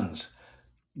suns,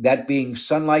 that being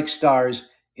sun-like stars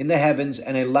in the heavens,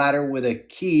 and a ladder with a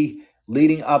key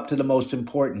leading up to the most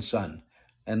important sun.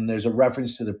 And there's a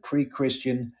reference to the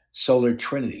pre-Christian solar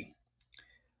trinity.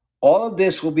 All of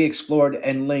this will be explored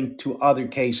and linked to other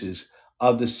cases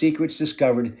of the secrets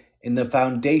discovered in the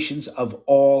foundations of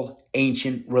all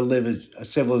ancient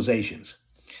civilizations.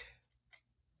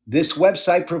 This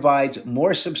website provides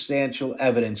more substantial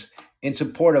evidence in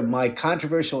support of my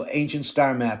controversial ancient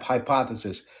star map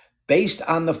hypothesis based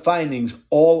on the findings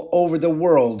all over the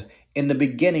world in the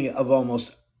beginning of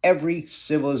almost every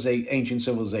ancient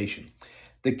civilization.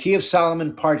 The Key of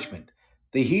Solomon parchment,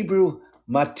 the Hebrew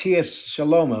Matthias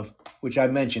Shalomov, which I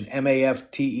mentioned,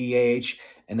 Mafteah,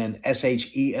 and then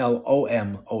Shelomoh,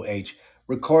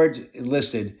 records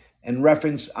listed and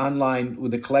referenced online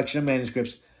with a collection of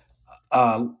manuscripts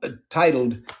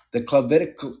titled the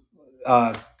Clavicula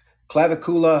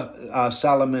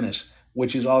Salomonis,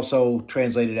 which is also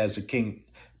translated as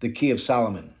the Key of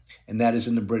Solomon, and that is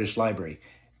in the British Library.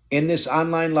 In this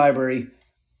online library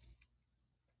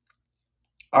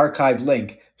archive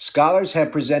link, scholars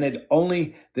have presented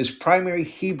only this primary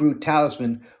Hebrew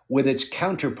talisman with its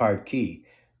counterpart key.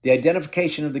 The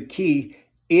identification of the key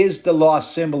is the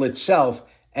lost symbol itself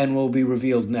and will be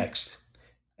revealed next.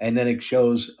 And then it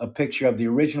shows a picture of the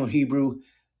original Hebrew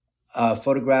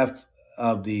photograph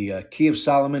of the Key of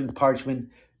Solomon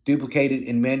parchment duplicated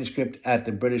in manuscript at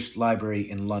the British Library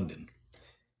in London.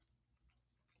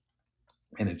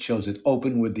 And it shows it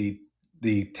open with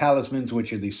the talismans,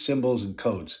 which are the symbols and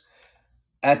codes.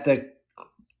 At the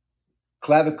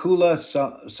Clavicula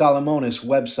Salomonis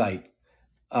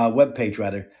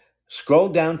webpage, scroll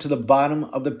down to the bottom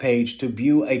of the page to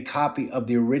view a copy of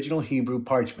the original Hebrew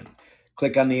parchment.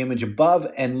 Click on the image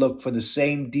above and look for the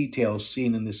same details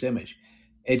seen in this image.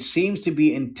 It seems to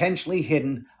be intentionally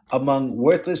hidden among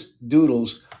worthless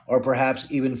doodles or perhaps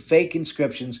even fake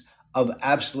inscriptions of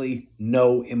absolutely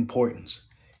no importance.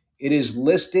 It is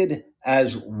listed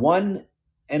as one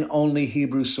and only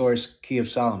Hebrew source, Key of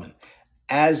Solomon,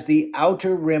 as the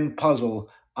outer rim puzzle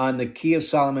on the Key of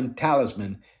Solomon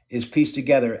talisman is pieced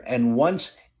together, and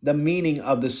once the meaning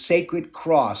of the sacred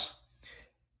cross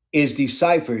is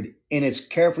deciphered in its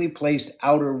carefully placed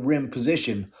outer rim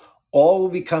position, all will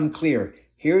become clear.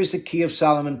 Here is the Key of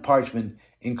Solomon parchment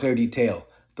in clear detail.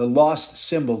 The lost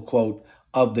symbol, quote,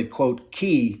 of the, quote,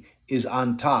 key is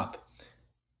on top.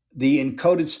 The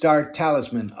encoded star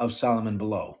talisman of Solomon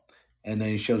below. And then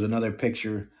he shows another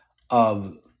picture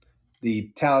of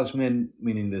the talisman,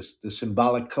 meaning the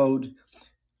symbolic code.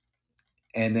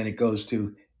 And then it goes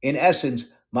to, in essence,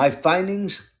 my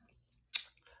findings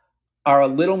are a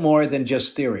little more than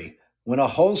just theory. When a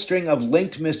whole string of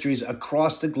linked mysteries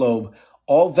across the globe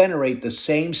all venerate the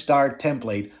same star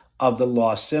template of the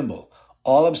lost symbol,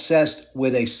 all obsessed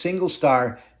with a single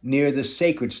star near the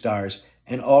sacred stars,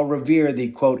 and all revere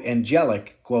the, quote,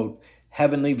 angelic, quote,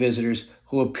 heavenly visitors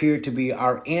who appear to be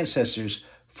our ancestors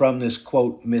from this,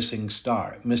 quote, mystery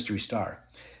star.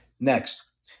 Next,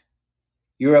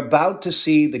 you're about to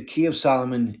see the Key of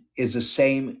Solomon is the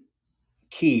same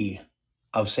key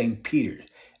of St. Peter,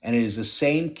 and it is the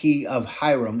same key of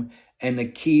Hiram and the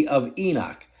key of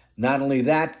Enoch. Not only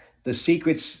that, the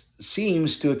secret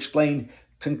seems to explain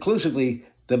conclusively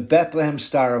the Bethlehem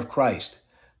Star of Christ,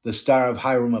 the Star of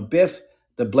Hiram Abiff,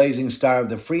 the blazing star of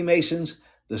the Freemasons,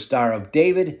 the Star of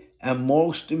David, and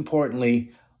most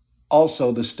importantly,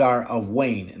 also the Star of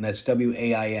Wain, and that's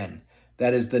W-A-I-N.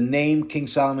 That is the name King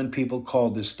Solomon people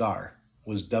called this star,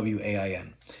 was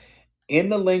W-A-I-N. In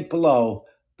the link below,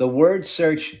 the word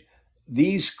search,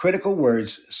 these critical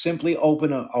words, simply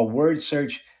open a word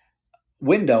search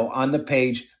window on the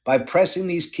page by pressing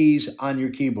these keys on your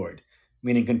keyboard,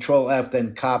 meaning Control F,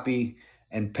 then copy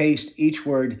and paste each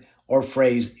word or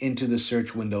phrase into the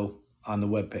search window on the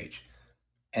web page.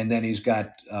 And then he's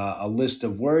got a list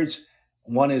of words.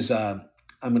 One is, I'm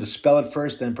going to spell it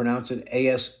first, then pronounce it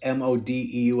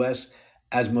Asmodeus,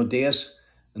 Asmodeus.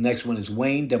 The next one is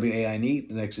Wayne, Waine.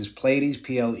 The next is Pleiades,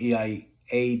 Pleiades.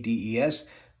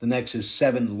 The next is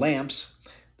seven lamps.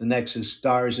 The next is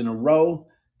stars in a row.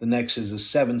 The next is the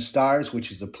seven stars, which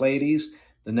is the Pleiades.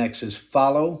 The next is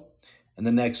follow. And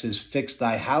the next is fix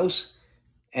thy house.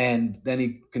 And then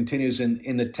he continues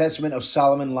in the Testament of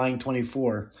Solomon, line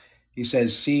 24. He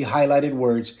says, see highlighted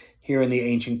words here in the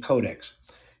ancient codex.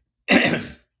 An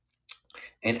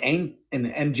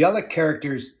angelic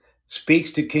character speaks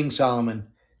to King Solomon,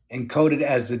 encoded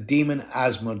as the demon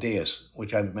Asmodeus,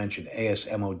 which I've mentioned,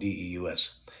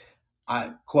 Asmodeus.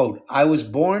 I quote, I was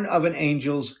born of an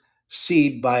angel's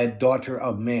seed by a daughter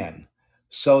of man,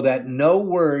 so that no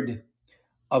word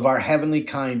of our heavenly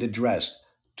kind addressed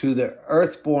to the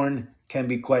earthborn can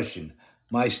be questioned.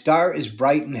 My star is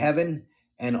bright in heaven,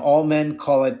 and all men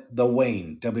call it the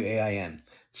Wain, Wain.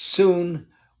 Soon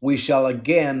we shall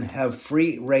again have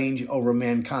free range over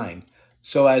mankind,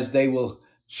 so as they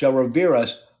shall revere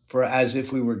us for as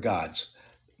if we were gods.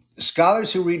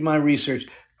 Scholars who read my research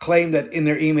claim that in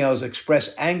their emails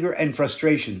express anger and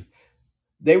frustration.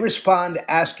 They respond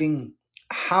asking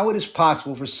how it is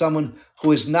possible for someone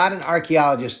who is not an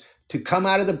archaeologist to come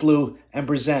out of the blue and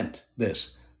present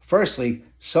this. Firstly,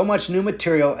 so much new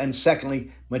material, and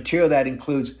secondly, material that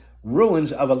includes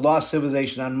ruins of a lost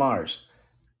civilization on Mars.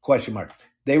 Question mark.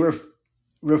 They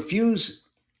refuse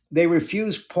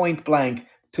point blank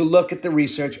to look at the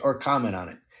research or comment on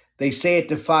it. They say it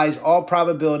defies all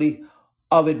probability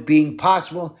of it being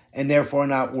possible and therefore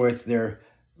not worth their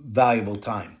valuable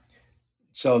time.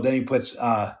 So then he puts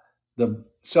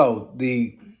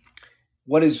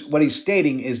what he's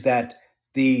stating is that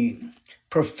the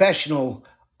professional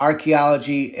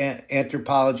archaeology,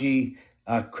 anthropology,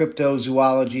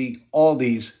 cryptozoology, all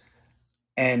these,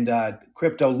 and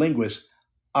crypto linguists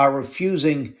are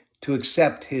refusing to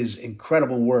accept his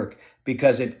incredible work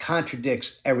because it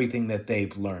contradicts everything that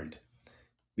they've learned,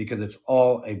 because it's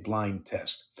all a blind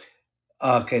test.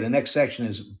 Okay, the next section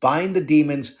is bind the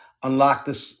demons, unlock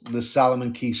the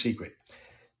Solomon key secret.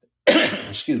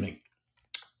 Excuse me.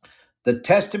 The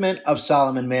Testament of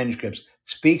Solomon manuscripts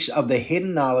speaks of the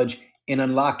hidden knowledge in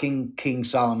unlocking King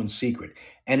Solomon's secret,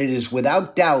 and it is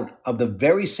without doubt of the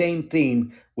very same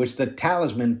theme which the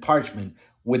talisman parchment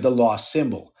with the lost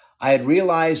symbol. I had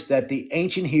realized that the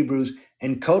ancient Hebrews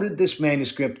encoded this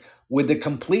manuscript with the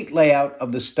complete layout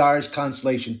of the stars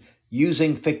constellation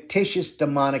using fictitious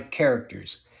demonic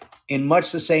characters, in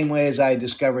much the same way as I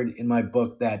discovered in my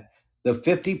book that the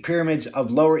 50 pyramids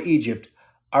of Lower Egypt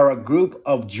are a group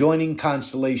of joining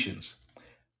constellations.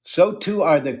 So too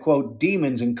are the, quote,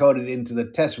 demons encoded into the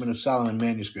Testament of Solomon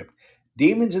manuscript.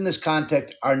 Demons in this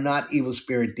context are not evil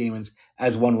spirit demons,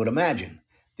 as one would imagine.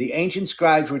 The ancient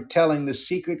scribes were telling the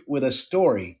secret with a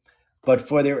story, but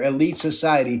for their elite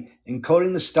society,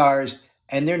 encoding the stars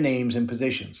and their names and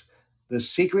positions. The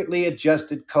secretly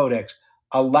adjusted codex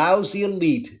allows the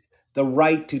elite the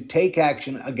right to take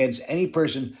action against any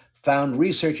person found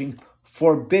researching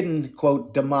forbidden,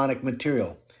 quote, demonic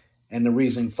material. And the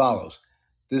reasoning follows.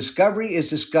 The discovery is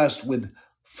discussed with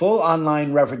full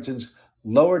online references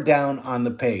lower down on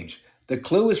the page. The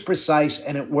clue is precise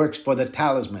and it works for the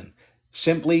talisman.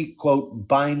 Simply, quote,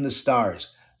 bind the stars.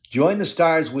 Join the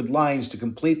stars with lines to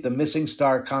complete the missing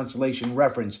star constellation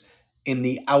reference in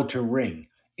the outer ring.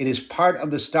 It is part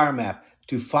of the star map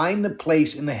to find the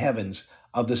place in the heavens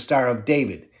of the Star of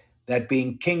David, that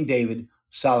being King David,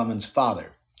 Solomon's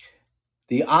father.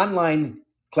 The online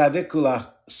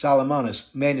Clavicula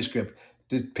Salomonis manuscript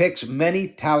depicts many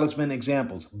talisman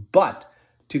examples, but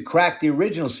to crack the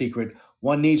original secret,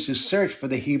 one needs to search for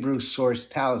the Hebrew source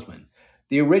talisman,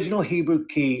 the original Hebrew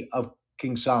key of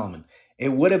King Solomon.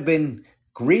 It would have been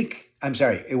Greek,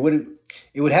 it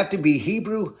would have to be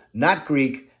Hebrew, not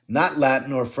Greek, not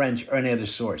Latin or French or any other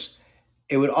source.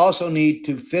 It would also need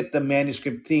to fit the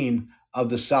manuscript theme of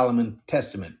the Solomon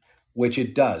Testament, which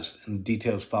it does, and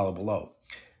details follow below.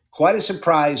 Quite a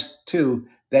surprise, too,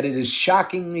 that it is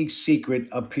shockingly secret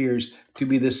appears to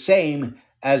be the same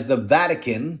as the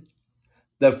Vatican,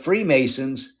 the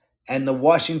Freemasons, and the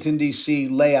Washington, D.C.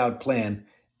 layout plan,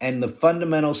 and the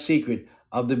fundamental secret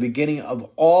of the beginning of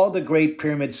all the great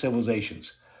pyramid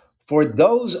civilizations. For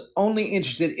those only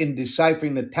interested in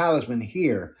deciphering the talisman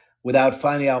here without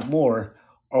finding out more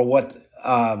or what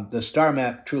the star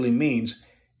map truly means,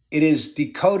 it is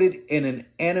decoded in an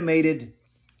animated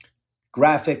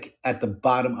graphic at the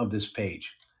bottom of this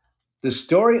page. The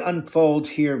story unfolds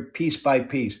here piece by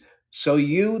piece, so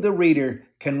you, the reader,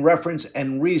 can reference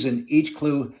and reason each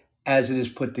clue as it is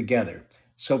put together.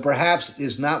 So perhaps it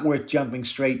is not worth jumping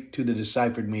straight to the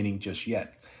deciphered meaning just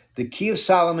yet. The Key of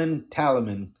Solomon,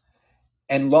 talisman,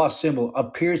 and lost symbol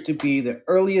appears to be the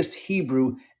earliest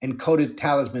Hebrew encoded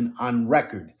talisman on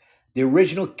record. The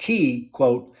original key,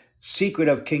 quote, secret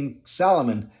of King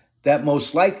Solomon, that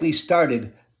most likely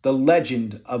started the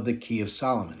legend of the Key of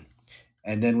Solomon.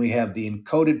 And then we have the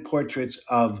encoded portraits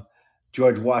of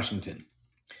George Washington.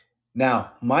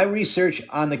 Now, my research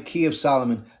on the Key of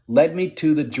Solomon led me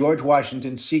to the George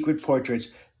Washington secret portraits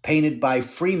painted by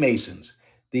Freemasons.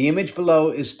 The image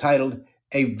below is titled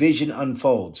A Vision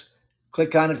Unfolds.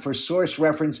 Click on it for source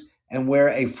reference and where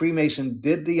a Freemason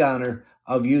did the honor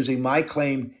of using my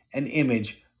claim and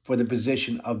image for the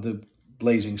position of the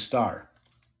blazing star.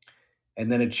 And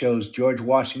then it shows George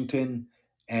Washington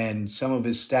and some of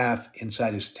his staff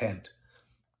inside his tent,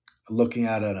 looking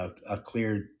out on a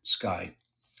clear sky.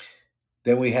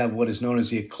 Then we have what is known as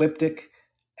the ecliptic,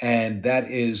 and that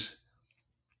is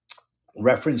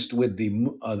referenced with the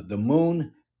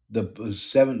moon, the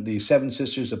seven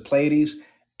sisters, the Pleiades,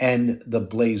 and the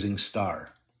blazing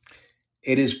star.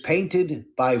 It is painted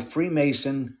by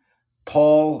Freemason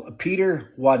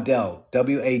Peter Waddell,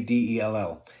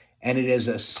 Waddell, and it is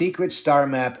a secret star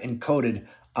map encoded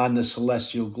on the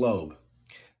celestial globe.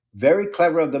 Very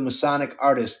clever of the Masonic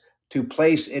artist to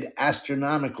place it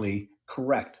astronomically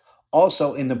correct.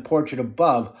 Also, in the portrait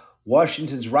above,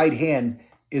 Washington's right hand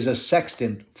is a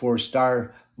sextant for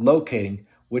star locating,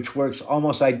 which works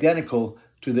almost identical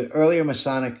to the earlier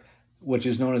Masonic, which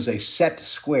is known as a set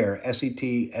square, SET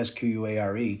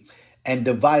SQUARE, and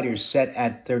dividers set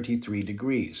at 33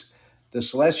 degrees. The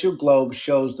celestial globe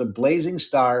shows the blazing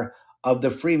star of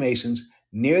the Freemasons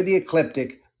near the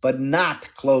ecliptic, but not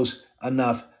close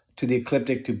enough to the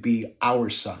ecliptic to be our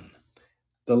sun.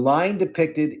 The line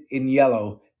depicted in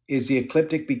yellow is the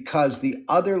ecliptic because the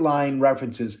other line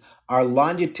references are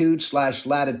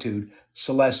longitude/latitude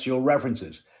celestial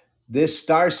references. This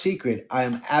star secret, I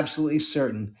am absolutely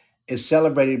certain, is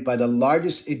celebrated by the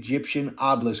largest Egyptian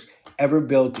obelisk ever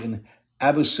built in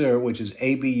Abusir, which is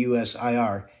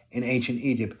Abusir, in ancient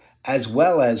Egypt, as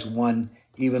well as one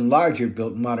even larger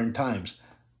built in modern times,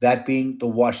 that being the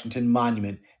Washington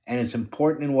Monument, and it's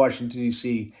important in Washington,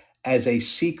 D.C., as a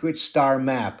secret star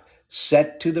map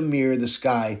set to the mirror the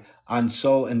sky on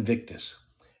Sol Invictus.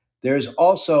 There is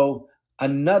also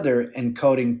another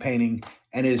encoding painting,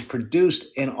 and it is produced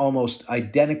in almost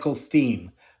identical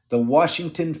theme, the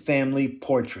Washington family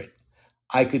portrait.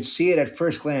 I could see it at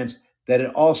first glance that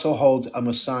it also holds a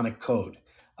Masonic code,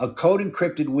 a code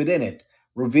encrypted within it,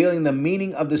 revealing the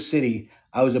meaning of the city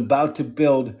I was about to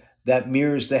build that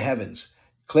mirrors the heavens.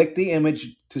 Click the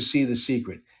image to see the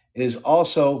secret. It is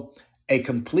also a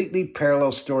completely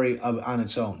parallel story on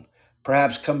its own.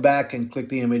 Perhaps come back and click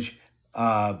the image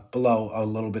below a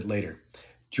little bit later.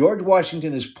 George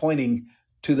Washington is pointing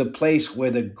to the place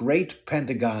where the Great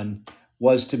Pentagon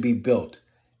was to be built.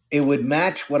 It would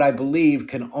match what I believe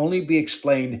can only be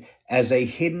explained as a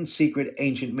hidden secret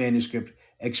ancient manuscript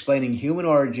explaining human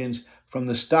origins from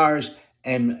the stars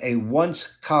and a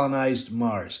once colonized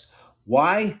Mars.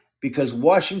 Why? Because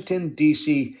Washington,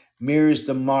 D.C. mirrors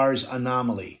the Mars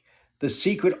anomaly. The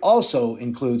secret also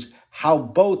includes how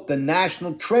both the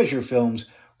National Treasure films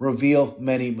reveal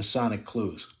many Masonic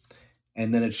clues.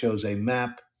 And then it shows a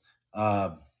map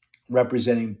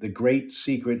representing the great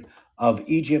secret of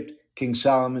Egypt, King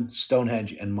Solomon,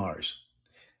 Stonehenge, and Mars.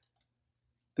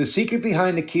 The secret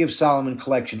behind the Key of Solomon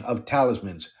collection of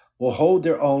talismans will hold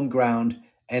their own ground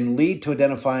and lead to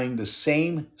identifying the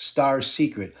same star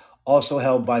secret also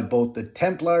held by both the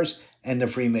Templars and the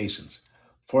Freemasons.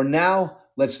 For now,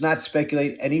 let's not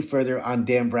speculate any further on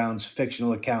Dan Brown's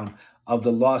fictional account of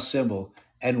the lost symbol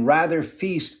and rather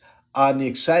feast on the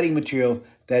exciting material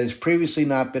that has previously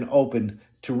not been opened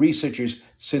to researchers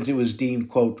since it was deemed,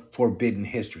 quote, forbidden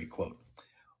history, quote.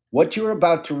 What you are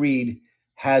about to read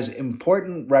has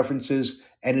important references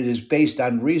and it is based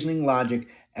on reasoning logic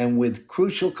and with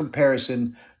crucial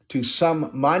comparison to some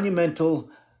monumental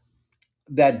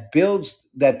that builds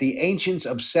that the ancients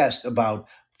obsessed about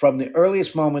from the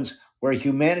earliest moments where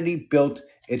humanity built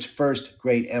its first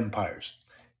great empires.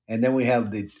 And then we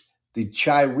have the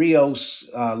Chirios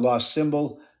lost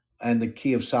symbol and the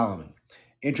Key of Solomon.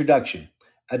 Introduction.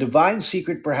 A divine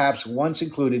secret perhaps once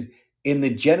included in the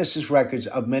Genesis records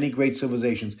of many great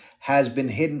civilizations has been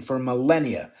hidden for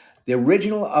millennia. The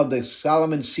original of the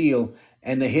Solomon seal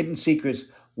and the hidden secrets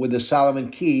with the Solomon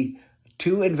key,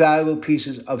 two invaluable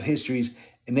pieces of history's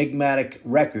enigmatic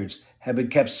records, have been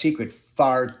kept secret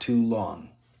far too long.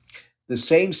 The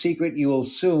same secret you will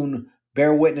soon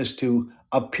bear witness to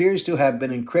appears to have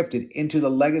been encrypted into the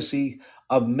legacy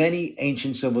of many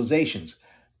ancient civilizations.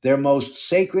 Their most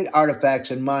sacred artifacts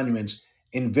and monuments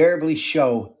invariably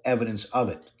show evidence of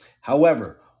it.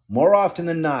 However, more often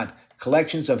than not,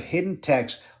 collections of hidden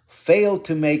texts fail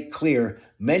to make clear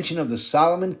mention of the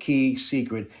Solomon key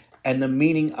secret and the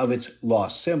meaning of its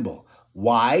lost symbol.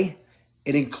 Why?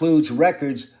 It includes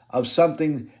records of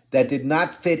something that did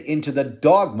not fit into the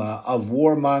dogma of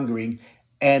warmongering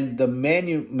and the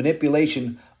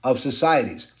manipulation of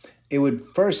societies. It would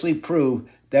firstly prove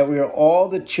that we are all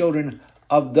the children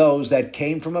of those that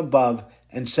came from above,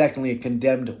 and secondly, it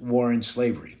condemned war and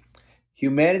slavery.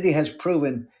 Humanity has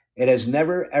proven it has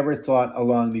never ever thought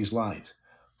along these lines.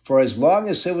 For as long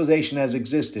as civilization has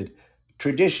existed,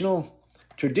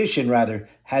 tradition rather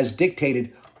has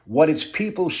dictated what its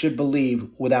people should believe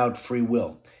without free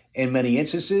will. In many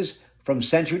instances, from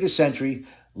century to century,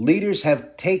 leaders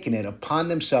have taken it upon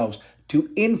themselves to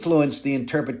influence the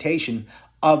interpretation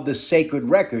of the sacred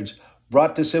records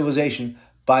brought to civilization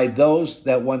by those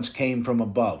that once came from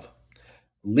above.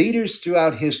 Leaders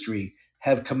throughout history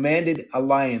have commanded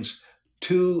allegiance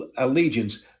to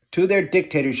their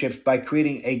dictatorships by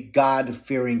creating a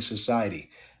God-fearing society.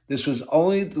 This was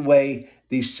only the way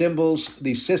these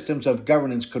systems of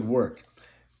governance could work,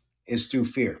 is through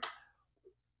fear.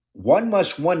 One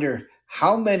must wonder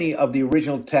how many of the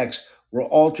original texts were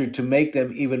altered to make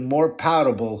them even more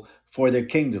palatable for their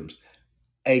kingdoms.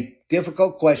 A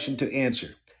difficult question to answer.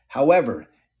 However,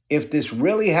 if this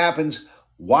really happens,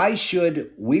 why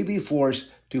should we be forced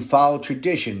to follow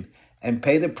tradition and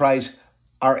pay the price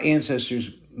our ancestors'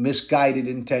 misguided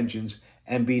intentions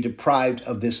and be deprived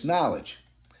of this knowledge?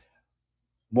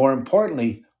 More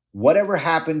importantly, whatever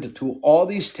happened to all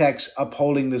these texts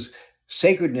upholding this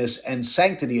sacredness and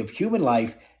sanctity of human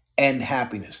life and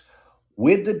happiness?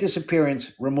 With the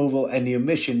disappearance, removal, and the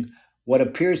omission, what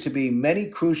appears to be many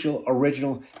crucial,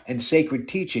 original, and sacred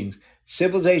teachings,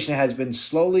 civilization has been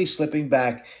slowly slipping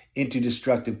back into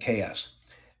destructive chaos.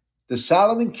 The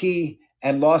Solomon key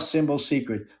and lost symbol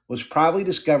secret was probably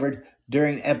discovered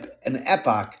during an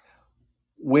epoch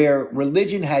where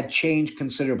religion had changed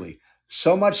considerably,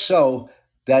 so much so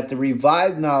that the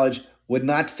revived knowledge would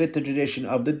not fit the tradition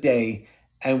of the day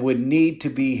and would need to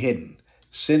be hidden.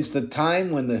 Since the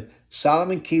time when the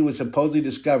Solomon key was supposedly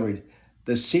discovered,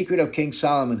 the secret of King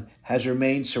Solomon has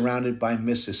remained surrounded by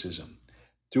mysticism.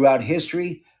 Throughout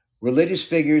history, religious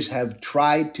figures have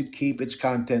tried to keep its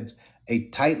contents a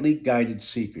tightly guarded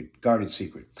secret.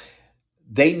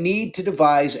 They need to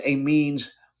devise a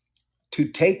means to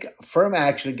take firm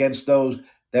action against those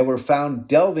that were found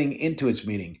delving into its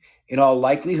meaning. In all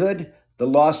likelihood, the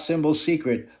lost symbol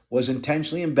secret was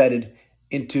intentionally embedded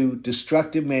into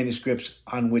destructive manuscripts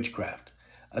on witchcraft.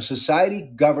 A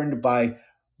society governed by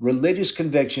religious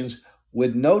convictions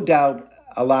would no doubt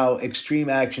allow extreme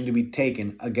action to be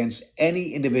taken against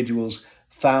any individuals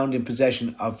found in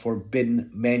possession of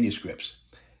forbidden manuscripts.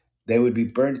 They would be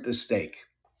burned at the stake.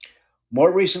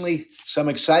 More recently, some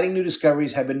exciting new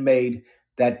discoveries have been made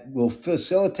that will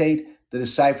facilitate the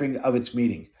deciphering of its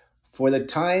meaning. For the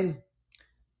time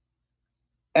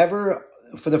ever,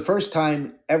 for the first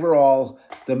time ever, all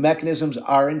the mechanisms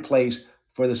are in place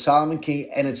for the Solomon key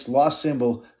and its lost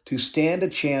symbol to stand a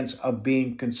chance of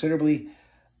being considerably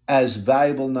as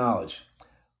valuable knowledge.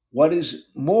 What is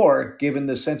more, given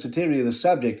the sensitivity of the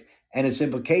subject and its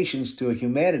implications to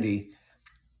humanity,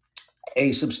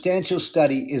 a substantial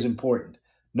study is important.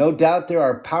 No doubt there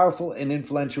are powerful and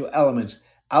influential elements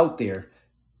out there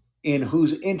in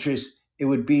whose interest it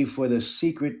would be for the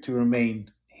secret to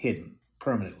remain hidden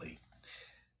permanently.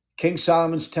 King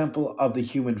Solomon's Temple of the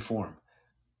Human Form.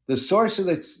 The source of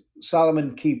the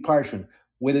Solomon key parchment,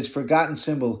 with its forgotten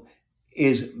symbol,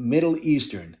 is Middle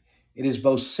Eastern. It is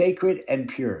both sacred and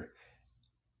pure.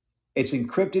 Its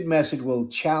encrypted message will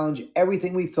challenge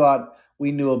everything we thought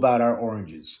we knew about our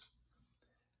oranges.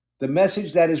 The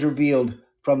message that is revealed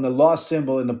from the lost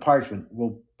symbol in the parchment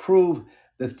will prove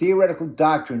the theoretical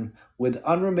doctrine with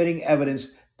unremitting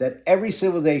evidence that every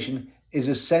civilization is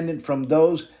ascendant from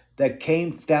those that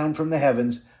came down from the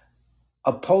heavens,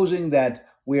 opposing that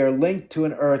we are linked to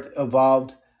an earth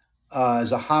evolved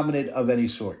as a hominid of any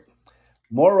sort.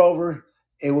 Moreover,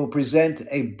 it will present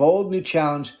a bold new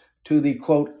challenge to the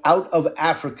quote, out of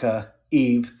Africa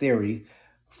Eve theory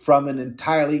from an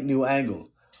entirely new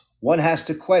angle. One has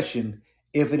to question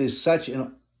if it is such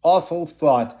an awful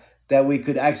thought that we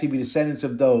could actually be descendants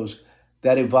of those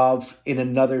that evolved in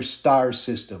another star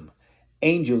system,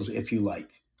 angels, if you like.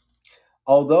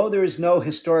 Although there is no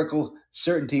historical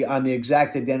certainty on the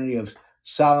exact identity of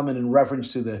Solomon in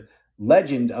reference to the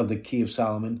legend of the Key of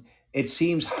Solomon, it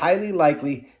seems highly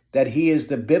likely that he is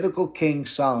the biblical King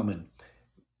Solomon,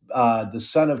 the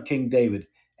son of King David,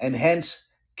 and hence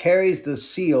carries the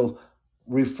seal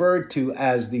referred to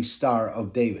as the Star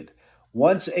of David.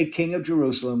 Once a king of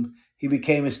Jerusalem, he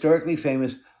became historically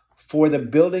famous for the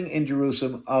building in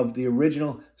Jerusalem of the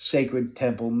original sacred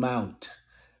Temple Mount,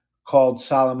 called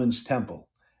Solomon's Temple,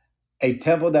 a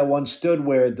temple that once stood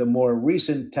where the more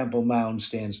recent Temple Mound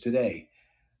stands today.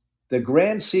 The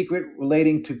grand secret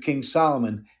relating to King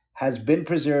Solomon has been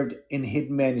preserved in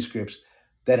hidden manuscripts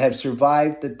that have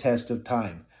survived the test of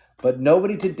time, but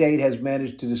nobody to date has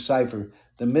managed to decipher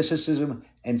the mysticism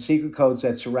and secret codes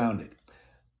that surround it.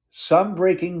 Some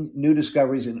breaking new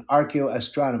discoveries in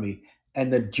archaeoastronomy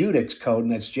and the Judex Code,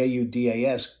 and that's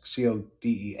Judascodex,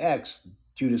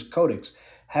 Judas Codex,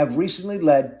 have recently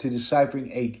led to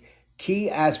deciphering a key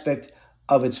aspect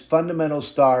of its fundamental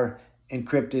star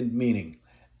encrypted meaning.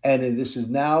 And this is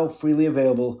now freely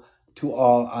available to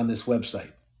all on this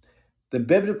website. The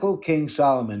biblical King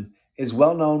Solomon is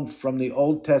well known from the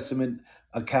Old Testament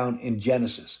account in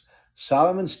Genesis.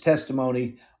 Solomon's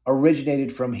testimony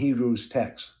originated from Hebrews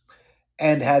text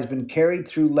and has been carried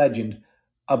through legend,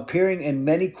 appearing in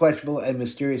many questionable and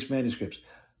mysterious manuscripts.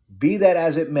 Be that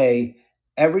as it may,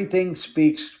 everything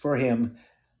speaks for him,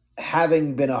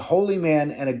 having been a holy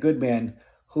man and a good man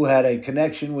who had a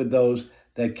connection with those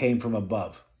that came from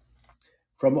above.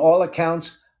 From all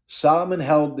accounts, Solomon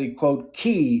held the, quote,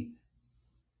 key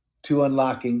to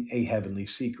unlocking a heavenly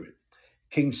secret.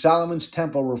 King Solomon's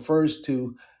Temple refers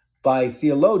to by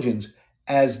theologians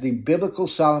as the biblical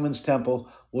Solomon's Temple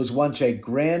was once a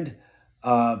grand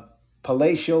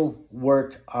palatial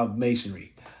work of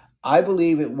masonry. I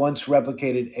believe it once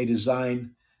replicated a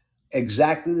design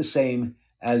exactly the same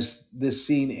as this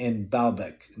seen in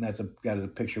Baalbek, and that's got a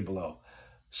picture below.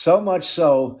 So much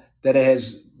so that it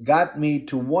has got me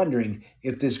to wondering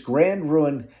if this grand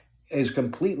ruin is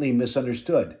completely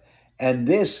misunderstood. And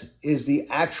this is the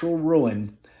actual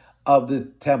ruin of the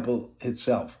temple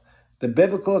itself. The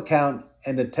biblical account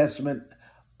and the Testament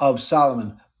of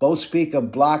Solomon both speak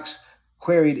of blocks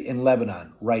quarried in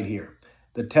Lebanon, right here.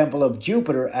 The Temple of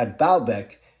Jupiter at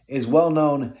Baalbek is well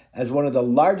known as one of the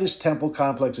largest temple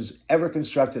complexes ever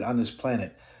constructed on this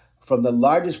planet, from the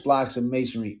largest blocks of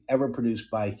masonry ever produced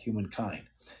by humankind.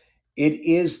 It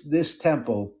is this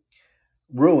temple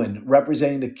ruin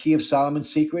representing the key of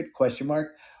Solomon's secret, question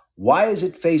mark. Why is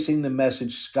it facing the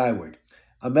message skyward?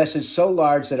 A message so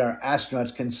large that our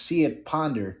astronauts can see it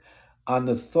ponder on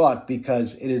the thought,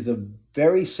 because it is the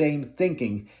very same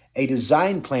thinking, a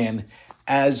design plan,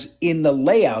 as in the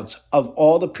layouts of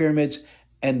all the pyramids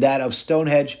and that of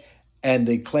Stonehenge and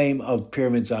the claim of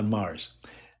pyramids on Mars.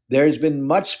 There has been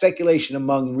much speculation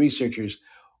among researchers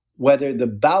whether the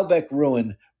Baalbek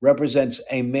ruin represents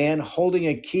a man holding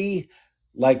a key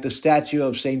like the statue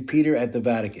of St. Peter at the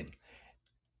Vatican.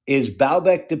 Is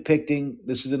Baalbek depicting,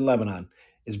 this is in Lebanon,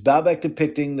 is Baalbek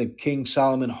depicting the King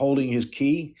Solomon holding his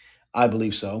key? I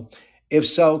believe so. If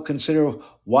so, consider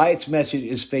why its message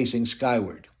is facing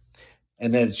skyward.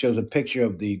 And then it shows a picture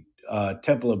of the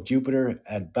Temple of Jupiter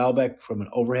at Baalbek from an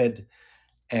overhead,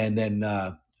 and then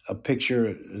a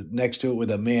picture next to it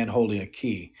with a man holding a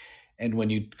key. And when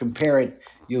you compare it,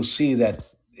 you'll see that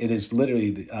it is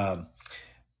literally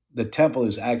the temple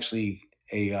is actually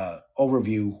a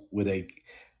overview with a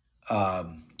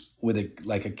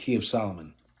like a key of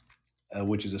Solomon,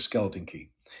 which is a skeleton key.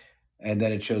 And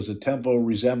then it shows a temple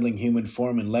resembling human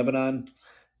form in Lebanon,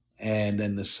 and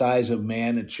then the size of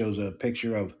man. It shows a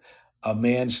picture of a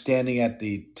man standing at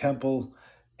the temple,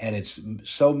 and it's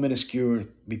so minuscule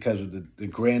because of the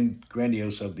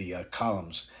grandiose of the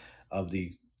columns of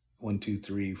the 1, 2,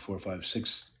 3, 4, 5,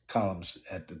 6 columns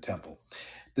at the temple.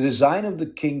 The design of the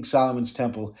King Solomon's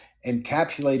Temple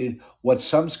encapsulated what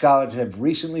some scholars have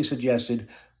recently suggested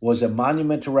was a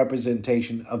monumental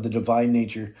representation of the divine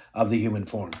nature of the human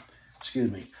form.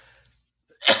 Excuse me.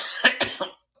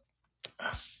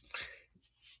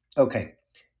 Okay.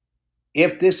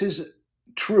 If this is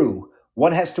true,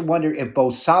 one has to wonder if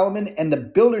both Solomon and the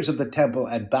builders of the temple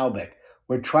at Baalbek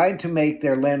were trying to make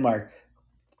their landmark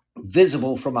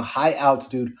visible from a high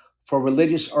altitude for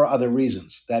religious or other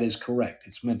reasons. That is correct.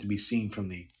 It's meant to be seen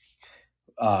from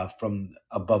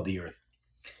above the earth.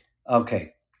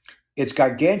 Okay. Its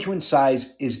gargantuan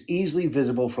size is easily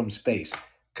visible from space.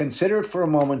 Consider it for a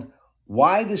moment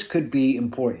why this could be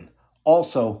important.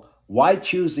 Also, why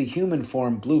choose the human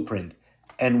form blueprint,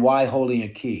 and why holding a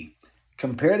key?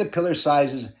 Compare the pillar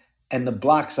sizes and the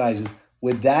block sizes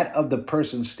with that of the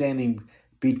person standing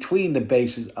between the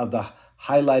bases of the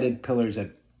highlighted pillars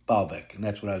at Baalbek, and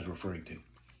that's what I was referring to.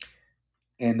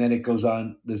 And then it goes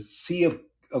on, the Sea of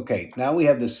Okay, now we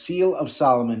have the Seal of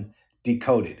Solomon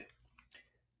decoded.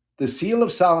 The Seal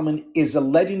of Solomon is the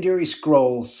legendary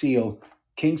scroll seal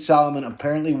King Solomon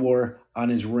apparently wore on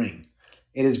his ring.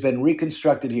 It has been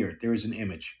reconstructed here. There is an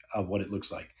image of what it looks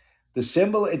like. The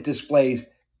symbol it displays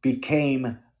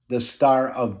became the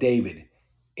Star of David.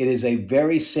 It is a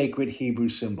very sacred Hebrew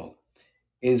symbol.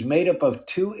 It is made up of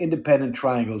two independent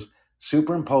triangles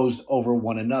superimposed over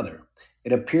one another.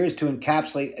 It appears to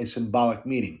encapsulate a symbolic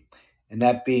meaning, and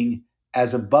that being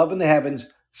as above in the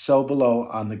heavens, so below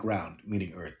on the ground,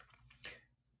 meaning earth.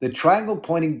 The triangle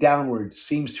pointing downward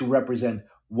seems to represent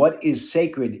what is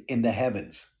sacred in the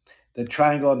heavens. The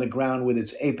triangle on the ground with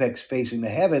its apex facing the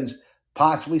heavens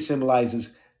possibly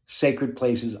symbolizes sacred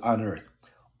places on earth.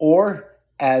 Or,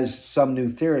 as some new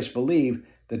theorists believe,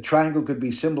 the triangle could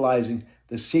be symbolizing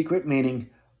the secret meaning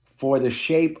for the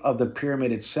shape of the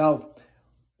pyramid itself.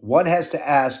 One has to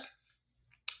ask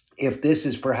if this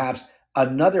is perhaps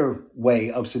another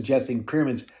way of suggesting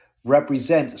pyramids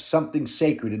represent something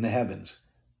sacred in the heavens,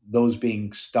 those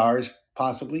being stars,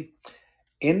 possibly.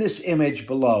 In this image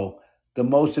below, the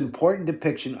most important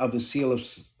depiction of the Seal of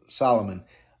Solomon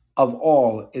of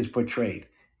all is portrayed.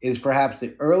 It is perhaps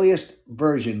the earliest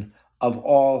version of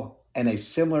all, and a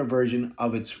similar version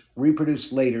of its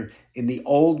reproduced later in the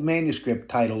old manuscript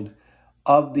titled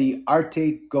Of the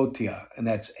Arte Goetia, and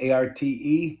that's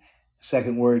ARTE,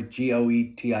 second word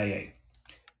GOETIA.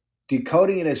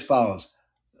 Decoding it as follows.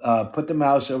 Put the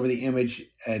mouse over the image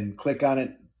and click on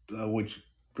it, which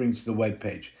brings to the web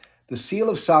page. The Seal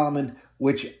of Solomon,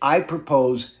 which I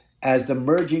propose as the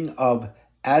merging of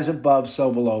as above,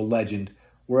 so below legend,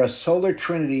 were a solar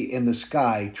trinity in the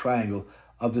sky triangle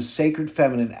of the sacred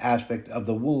feminine aspect of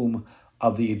the womb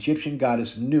of the Egyptian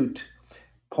goddess Nut,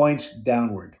 points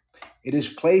downward. It is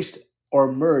placed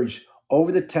or merged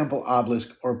over the temple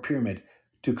obelisk or pyramid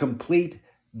to complete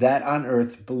that on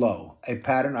earth below. A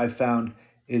pattern I found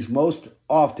is most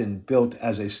often built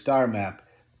as a star map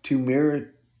to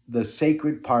mirror the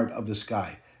sacred part of the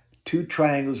sky, two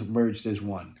triangles merged as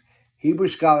one. Hebrew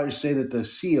scholars say that the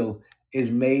seal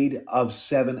is made of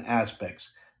seven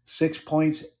aspects, 6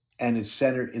 points, and its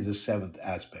center is a seventh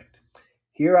aspect.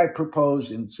 Here I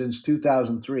propose, since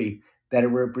 2003, that it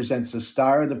represents the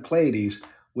star of the Pleiades,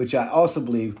 which I also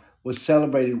believe was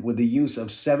celebrated with the use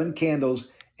of seven candles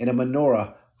in a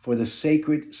menorah for the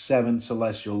sacred seven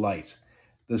celestial lights.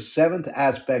 The seventh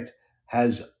aspect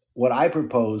has what I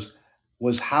propose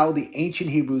was how the ancient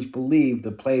Hebrews believed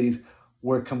the Pleiades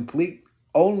were complete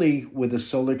only with the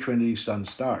solar trinity sun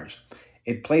stars.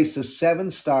 It placed the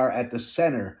seventh star at the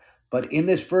center, but in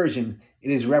this version,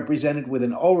 it is represented with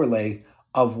an overlay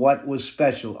of what was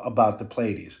special about the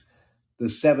Pleiades. The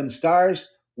seven stars,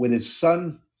 with its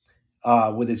sun,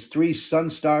 with its three sun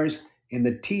stars in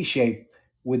the T shape,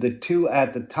 with the two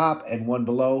at the top and one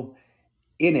below,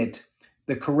 in it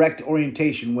the correct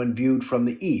orientation when viewed from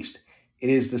the east. It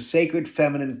is the sacred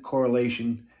feminine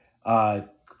correlation,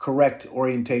 correct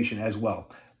orientation as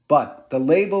well. But the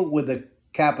label with the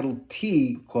capital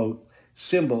T, quote,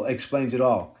 symbol explains it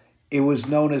all. It was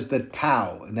known as the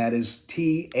Tau, and that is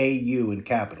TAU in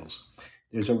capitals.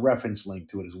 There's a reference link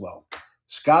to it as well.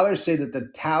 Scholars say that the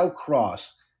Tau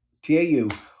cross, TAU,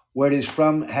 where it is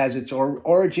from, has its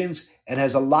origins and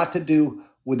has a lot to do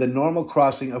with the normal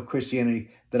crossing of Christianity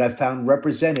that I found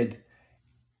represented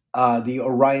the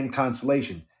Orion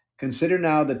constellation. Consider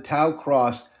now the Tau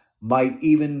cross might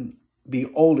even be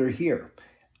older here.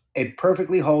 It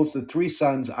perfectly holds the three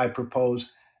suns I propose,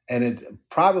 and it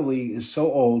probably is so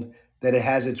old that it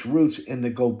has its roots in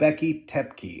the Gobekli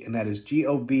Tepe, and that is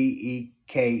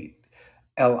Goblitepe.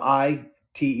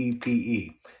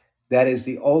 That is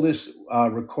the oldest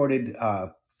recorded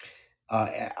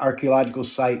archaeological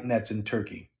site, and that's in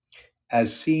Turkey,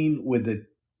 as seen with the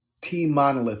T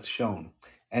monolith shown,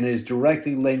 and it is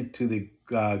directly linked to the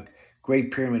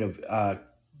Great Pyramid of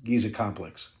Giza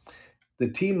complex. The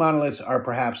T monoliths are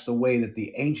perhaps the way that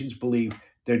the ancients believed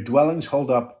their dwellings hold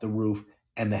up the roof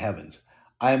and the heavens.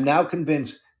 I am now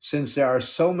convinced, since there are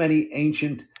so many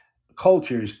ancient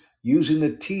cultures using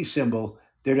the T symbol,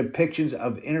 their depictions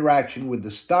of interaction with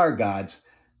the star gods,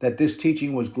 that this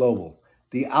teaching was global.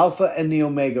 The Alpha and the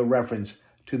Omega reference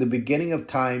to the beginning of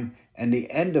time and the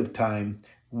end of time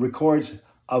records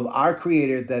of our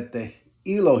Creator that the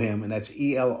Elohim, and that's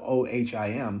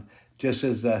Elohim, just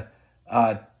as the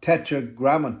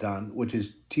Tetragrammaton, which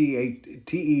is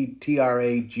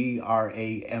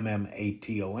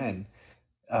Tetragrammaton,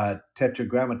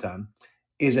 Tetragrammaton,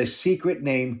 is a secret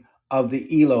name of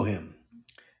the Elohim,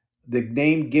 the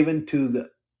name given to the,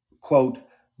 quote,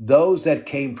 those that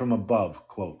came from above,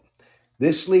 quote.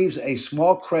 This leaves a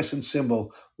small crescent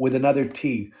symbol with another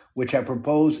T, which I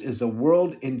propose is the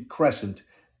world in crescent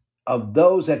of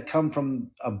those that come from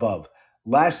above.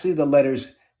 Lastly, the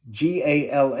letters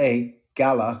Gala,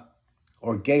 Gala,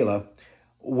 or Gala,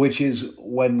 which is,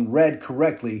 when read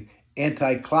correctly,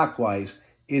 anti clockwise,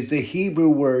 is the Hebrew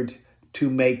word to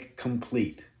make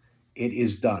complete. It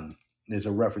is done. There's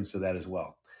a reference to that as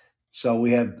well. So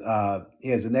we have,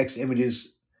 the next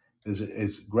images,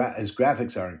 his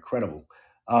graphics are incredible.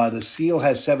 The seal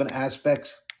has 7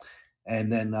 aspects,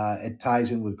 and then it ties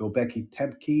in with Gobekli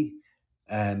Tepe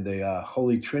and the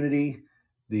Holy Trinity,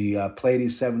 the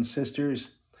Pleiades 7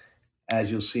 sisters,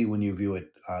 as you'll see when you view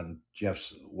it on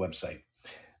Jeff's website.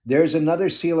 There's another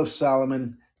Seal of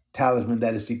Solomon talisman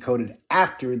that is decoded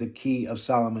after the Key of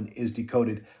Solomon is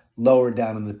decoded lower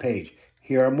down on the page.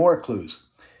 Here are more clues.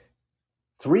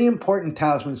 3 important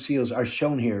talisman seals are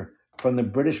shown here from the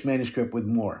British manuscript with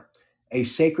more. A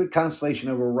sacred constellation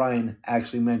of Orion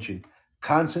actually mentioned,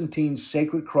 Constantine's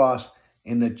sacred cross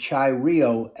in the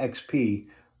Chi-Rho XP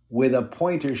with a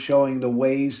pointer showing the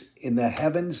ways in the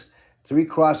heavens, 3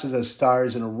 crosses as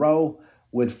stars in a row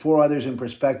with 4 others in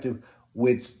perspective,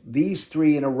 with these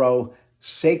 3 in a row,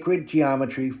 sacred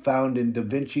geometry found in Da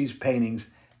Vinci's paintings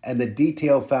and the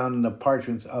detail found in the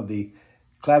parchments of the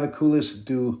Clavicules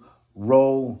du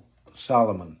Roi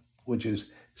Solomon, which is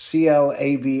Clavicules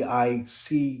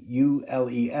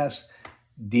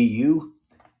DU,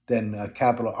 then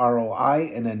capital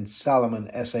ROI, and then Solomon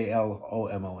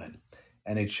SALOMON.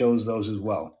 And it shows those as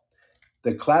well.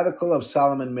 The Clavicle of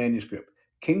Solomon manuscript,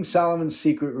 King Solomon's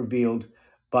secret revealed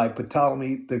by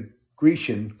Ptolemy the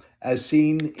Grecian, as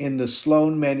seen in the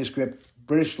Sloane manuscript,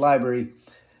 British Library,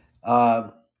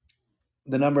 the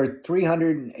number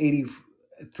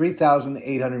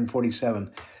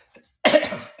 3,847,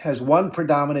 has one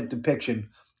predominant depiction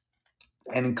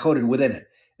and encoded within it.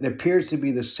 It appears to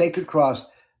be the sacred cross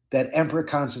that Emperor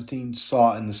Constantine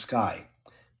saw in the sky.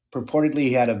 Purportedly,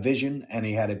 he had a vision and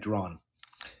he had it drawn.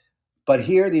 But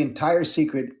here, the entire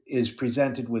secret is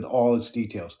presented with all its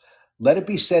details. Let it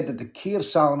be said that the Key of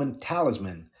Solomon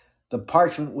talisman, the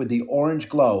parchment with the orange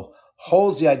glow,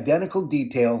 holds the identical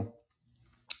detail,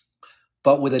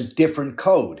 but with a different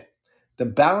code. The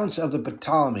balance of the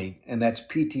Ptolemy, and that's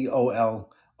Ptolomy,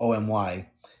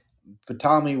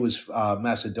 Ptolemy was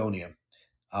Macedonia,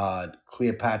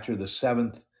 Cleopatra the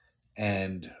Seventh,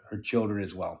 and her children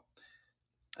as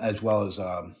well as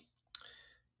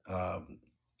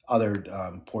other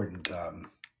important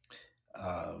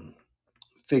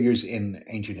figures in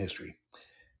ancient history.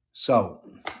 So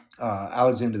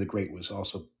Alexander the Great was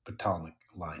also Ptolemaic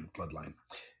bloodline.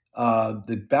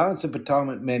 The balance of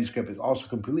Ptolemy manuscript is also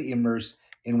completely immersed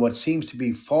in what seems to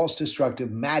be false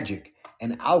destructive magic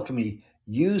and alchemy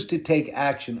used to take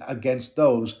action against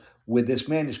those with this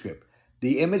manuscript.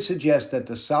 The image suggests that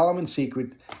the Solomon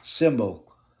secret symbol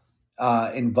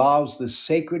involves the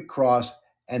sacred cross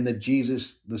and the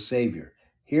Jesus the Savior.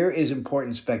 Here is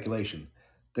important speculation.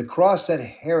 The cross that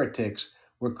heretics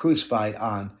were crucified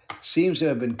on seems to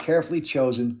have been carefully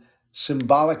chosen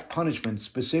symbolic punishment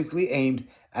specifically aimed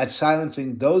at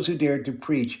silencing those who dared to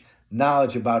preach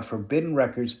knowledge about forbidden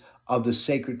records of the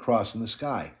sacred cross in the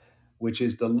sky, which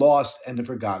is the lost and the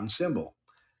forgotten symbol.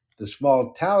 The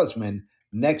small talisman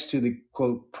next to the,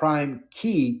 quote, prime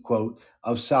key, quote,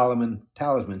 of Solomon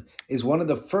talisman is one of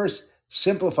the first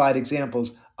simplified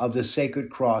examples of the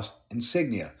sacred cross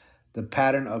insignia, the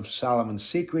pattern of Solomon's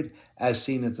secret as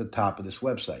seen at the top of this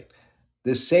website.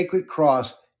 This sacred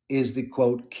cross is the,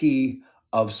 quote, key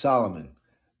of Solomon.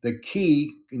 The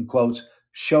key, in quotes,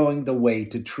 showing the way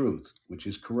to truth, which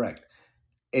is correct.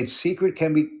 Its secret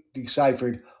can be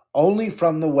deciphered only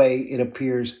from the way it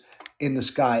appears in the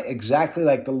sky, exactly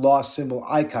like the lost symbol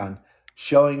icon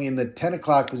showing in the 10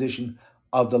 o'clock position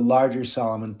of the larger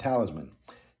Solomon talisman.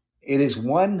 It is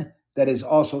one that is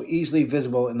also easily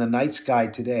visible in the night sky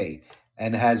today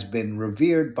and has been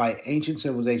revered by ancient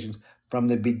civilizations from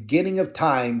the beginning of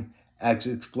time, as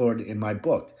explored in my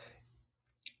book.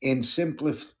 In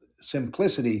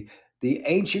simplicity, the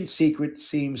ancient secret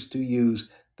seems to use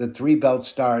the 3 belt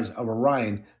stars of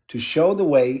Orion to show the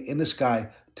way in the sky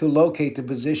to locate the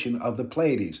position of the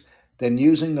Pleiades, then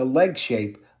using the leg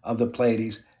shape of the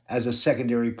Pleiades as a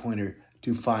secondary pointer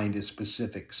to find a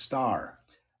specific star.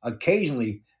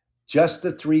 Occasionally, just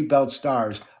the 3 belt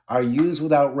stars are used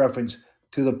without reference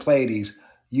to the Pleiades,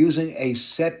 using a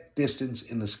set distance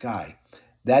in the sky,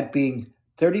 that being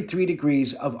 33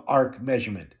 degrees of arc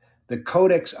measurement. The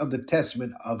Codex of the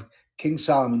Testament of King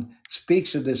Solomon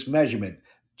speaks of this measurement,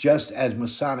 just as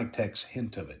Masonic texts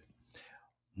hint of it.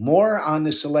 More on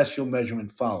the celestial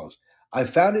measurement follows. I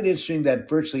found it interesting that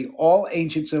virtually all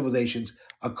ancient civilizations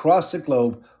across the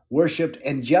globe worshipped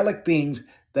angelic beings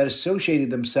that associated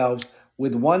themselves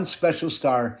with one special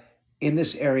star in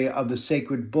this area of the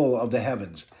sacred bull of the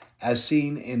heavens, as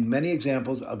seen in many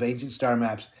examples of ancient star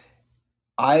maps.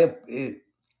 I, it,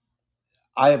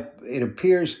 it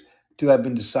appears to have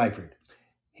been deciphered.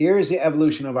 Here is the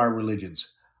evolution of our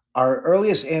religions. Our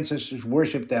earliest ancestors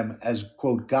worshipped them as,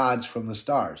 quote, gods from the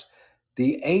stars.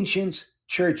 The ancient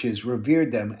churches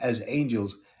revered them as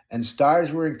angels, and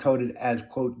stars were encoded as,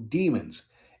 quote, demons.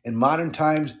 In modern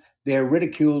times, they are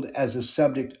ridiculed as the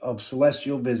subject of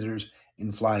celestial visitors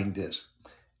in flying discs.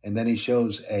 And then he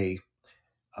shows a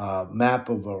map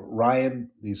of Orion,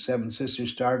 the Seven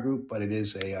Sisters star group, but it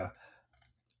is a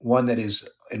one that is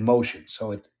in motion.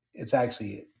 So it's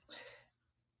actually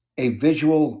a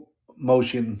visual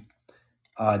motion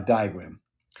diagram.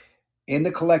 In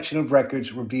the collection of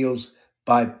records reveals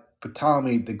by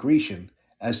Ptolemy the Grecian,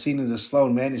 as seen in the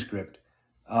Sloan manuscript,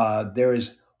 there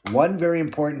is one very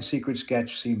important secret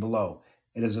sketch seen below.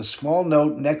 It is a small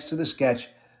note next to the sketch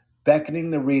beckoning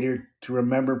the reader to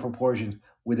remember proportions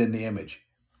within the image.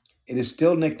 It is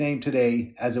still nicknamed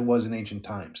today as it was in ancient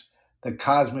times, the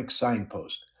cosmic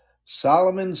signpost.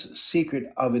 Solomon's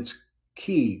secret of its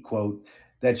key, quote,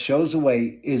 that shows the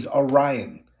way is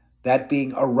Orion, that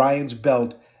being Orion's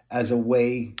belt as a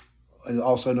way,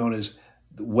 also known as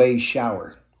the way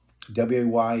shower,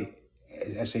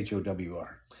 Wayshower.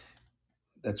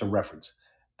 That's a reference.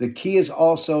 The key is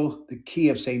also the key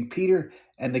of St. Peter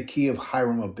and the key of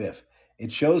Hiram Abiff.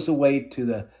 It shows the way to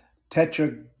the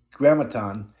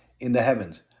tetragrammaton in the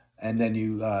heavens. And then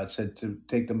you said to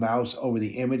take the mouse over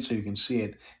the image so you can see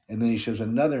it. And then he shows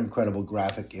another incredible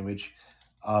graphic image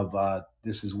of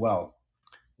this as well,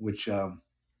 which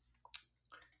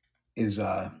is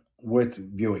worth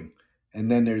viewing.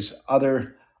 And then there's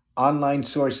other online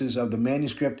sources of the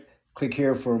manuscript. Click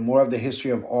here for more of the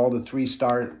history of all the three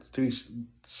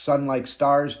sun-like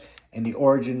stars and the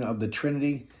origin of the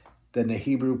Trinity. Then the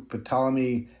Hebrew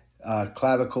Ptolemy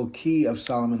clavicle key of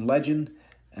Solomon legend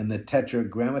and the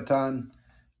Tetragrammaton.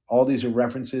 All these are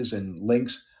references and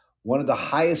links. One of the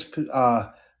highest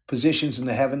positions in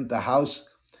the heaven, the house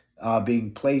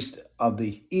being placed of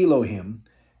the Elohim,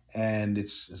 and it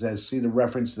says, see the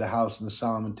reference to the house in the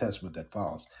Solomon Testament that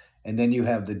follows. And then you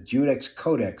have the Judex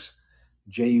Codex,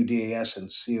 Judas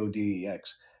and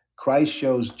Codex. Christ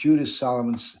shows Judas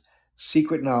Solomon's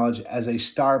secret knowledge as a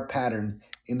star pattern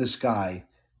in the sky.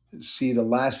 See the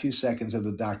last few seconds of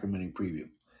the documentary preview.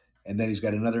 And then he's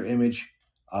got another image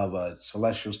of a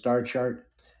celestial star chart.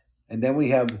 And then we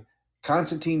have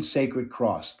Constantine's sacred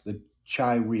cross, the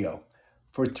Chi Rho.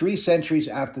 For 3 centuries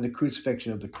after the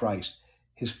crucifixion of the Christ,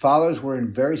 his followers were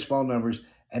in very small numbers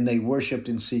and they worshipped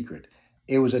in secret.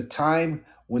 It was a time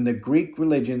when the Greek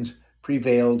religions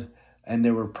prevailed and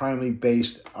they were primarily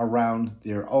based around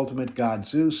their ultimate god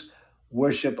Zeus,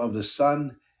 worship of the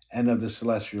sun and of the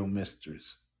celestial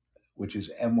mysteries, which is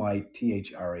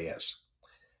Mythras.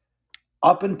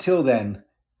 Up until then,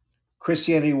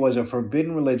 Christianity was a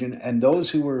forbidden religion, and those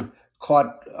who were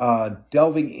caught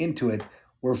delving into it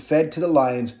were fed to the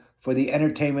lions for the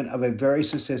entertainment of a very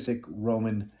sadistic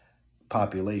Roman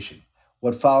population.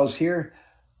 What follows here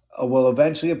will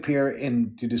eventually appear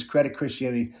to discredit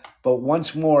Christianity, but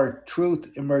once more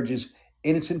truth emerges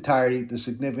in its entirety, the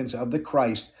significance of the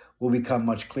Christ will become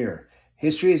much clearer.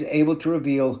 History is able to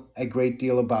reveal a great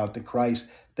deal about the Christ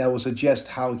that will suggest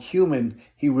how human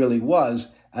he really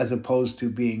was, as opposed to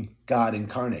being God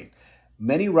incarnate.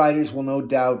 Many writers will no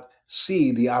doubt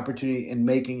see the opportunity in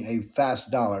making a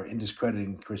fast dollar in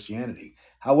discrediting Christianity.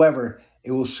 However,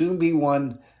 it will soon be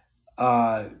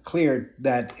clear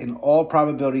that in all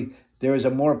probability there is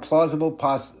a more plausible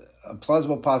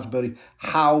possibility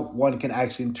how one can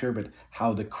actually interpret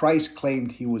how the Christ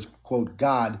claimed he was, quote,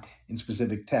 God in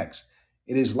specific texts.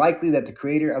 It is likely that the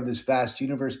creator of this vast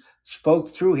universe spoke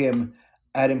through him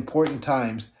at important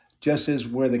times, just as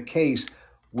were the case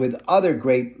with other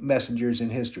great messengers in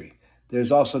history. There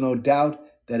is also no doubt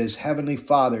that his heavenly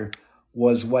Father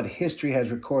was what history has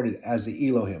recorded as the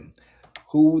Elohim.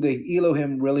 Who the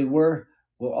Elohim really were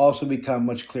will also become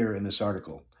much clearer in this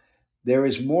article. There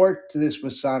is more to this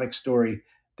Masonic story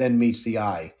than meets the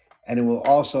eye, and it will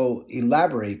also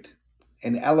elaborate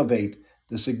and elevate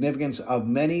the significance of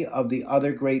many of the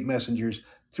other great messengers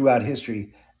throughout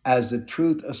history as the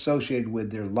truth associated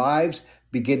with their lives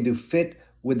begin to fit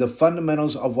with the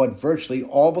fundamentals of what virtually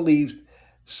all believed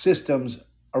systems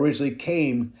originally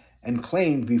came and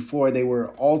claimed before they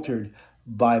were altered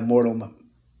by mortal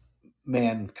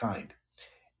mankind.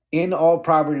 In all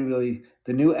probability,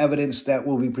 the new evidence that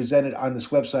will be presented on this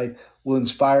website will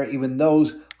inspire even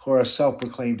those who are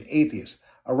self-proclaimed atheists.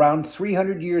 Around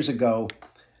 300 years ago,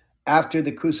 after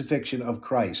the crucifixion of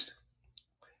Christ.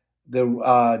 The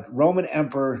Roman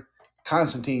Emperor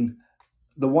Constantine,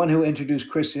 the one who introduced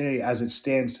Christianity as it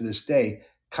stands to this day,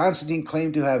 Constantine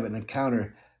claimed to have an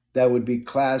encounter that would be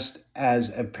classed as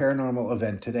a paranormal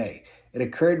event today. It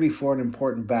occurred before an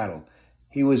important battle.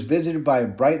 He was visited by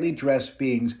brightly dressed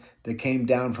beings that came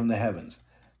down from the heavens.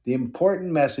 The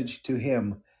important message to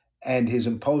him and his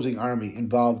imposing army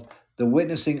involved the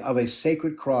witnessing of a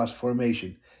sacred cross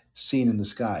formation seen in the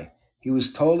sky. He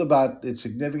was told about its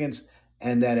significance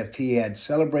and that if he had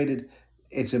celebrated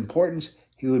its importance,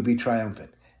 he would be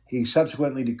triumphant. He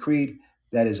subsequently decreed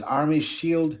that his army's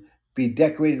shield be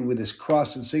decorated with this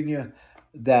cross insignia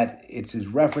that it's his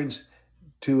reference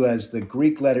to as the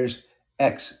Greek letters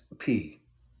XP,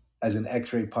 as an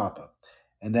X-ray papa,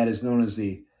 and that is known as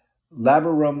the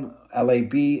Labarum,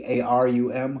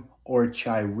 Labarum, or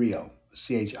Chirio,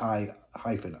 Chi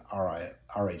hyphen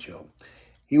Rho.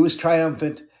 He was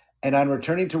triumphant, and on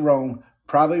returning to Rome,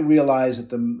 probably realized that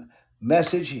the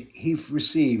message he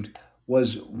received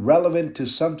was relevant to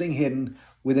something hidden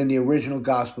within the original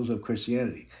Gospels of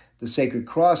Christianity. The sacred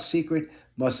cross secret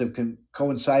must have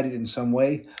coincided in some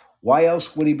way. Why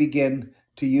else would he begin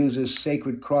to use his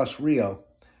sacred cross Rio,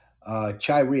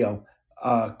 Chirio,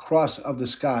 cross of the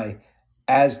sky,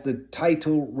 as the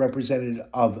title representative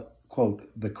of, quote,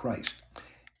 the Christ?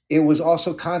 It was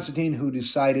also Constantine who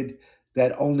decided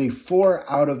that only 4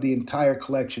 out of the entire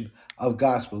collection of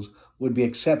Gospels would be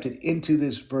accepted into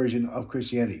this version of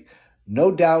Christianity.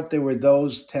 No doubt there were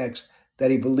those texts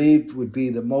that he believed would be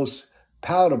the most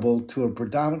palatable to a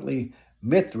predominantly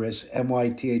Mithras,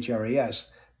 Mythras,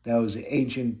 that was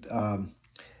ancient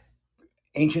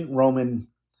Roman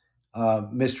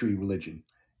mystery religion,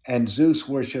 and Zeus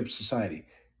worship society.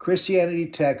 Christianity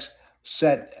texts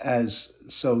set as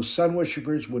so sun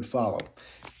worshippers would follow.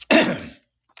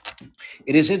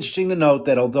 It is interesting to note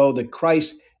that although the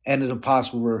Christ and his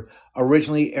apostles were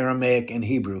originally Aramaic and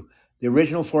Hebrew, the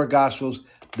original 4 Gospels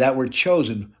that were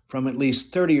chosen from at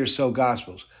least 30 or so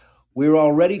Gospels were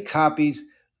already copies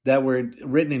that were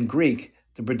written in Greek,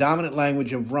 the predominant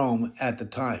language of Rome at the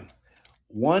time.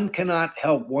 One cannot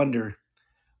help wonder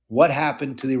what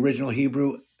happened to the original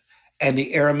Hebrew and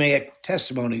the Aramaic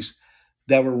testimonies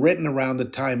that were written around the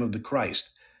time of the Christ.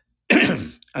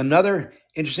 Another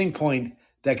interesting point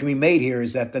that can be made here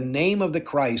is that the name of the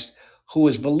Christ, who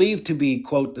was believed to be,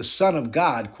 quote, the Son of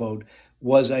God, quote,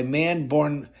 was a man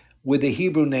born with the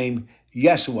Hebrew name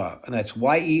Yeshua, and that's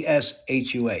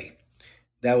Yeshua.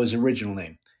 That was his original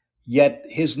name. Yet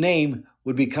his name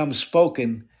would become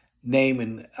spoken name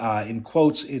in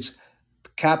quotes. It's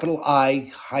capital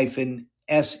I hyphen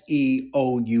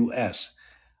Seous,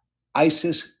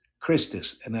 Isis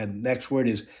Christus, and the next word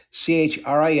is Chris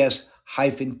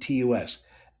hyphen Tus,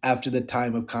 after the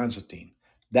time of Constantine.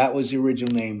 That was the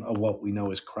original name of what we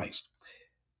know as Christ.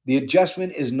 The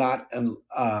adjustment is not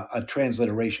a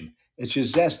transliteration. It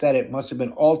suggests that it must have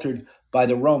been altered by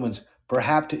the Romans,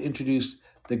 perhaps to introduce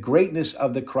the greatness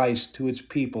of the Christ to its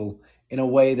people in a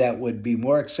way that would be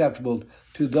more acceptable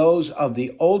to those of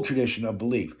the old tradition of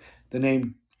belief. The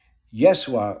name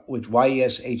Yeshua, which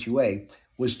Yeshua,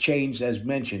 was changed as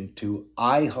mentioned to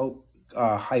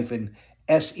hyphen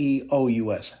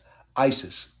Seous,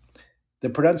 Isis. The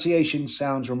pronunciation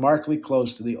sounds remarkably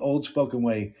close to the old spoken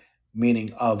way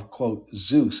meaning of, quote,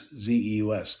 Zeus,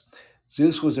 Zeus.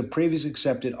 Zeus was a previous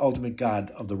accepted ultimate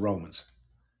god of the Romans,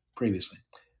 previously.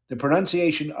 The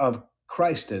pronunciation of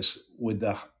Christus with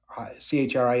the Chris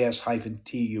hyphen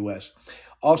Tus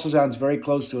also sounds very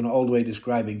close to an old way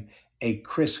describing a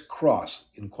crisscross,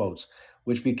 in quotes,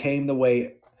 which became the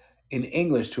way in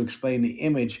English to explain the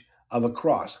image of a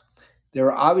cross. There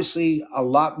are obviously a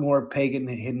lot more pagan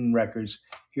hidden records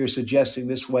here suggesting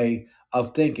this way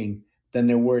of thinking than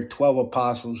there were 12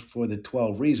 apostles for the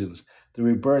 12 reasons. The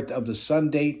rebirth of the sun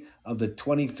date of the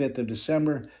 25th of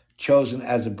December, chosen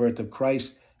as the birth of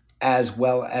Christ, as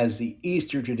well as the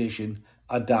Easter tradition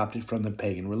adopted from the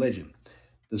pagan religion.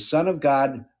 The Son of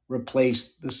God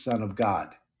replaced the Son of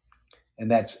God,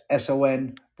 and that's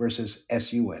SON versus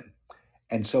SUN,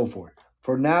 and so forth.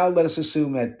 For now, let us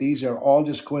assume that these are all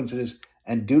just coincidences,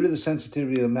 and due to the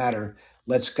sensitivity of the matter,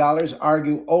 let scholars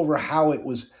argue over how it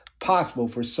was possible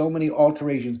for so many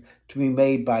alterations to be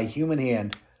made by human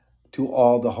hand to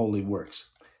all the holy works.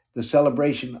 The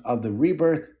celebration of the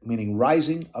rebirth, meaning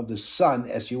rising of the sun,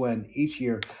 SUN, each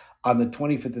year on the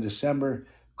 25th of December,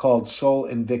 called Sol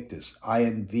Invictus,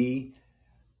 INVICTUS,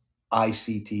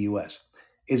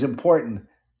 is important,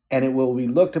 and it will be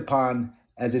looked upon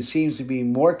as it seems to be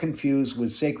more confused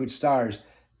with sacred stars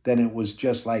than it was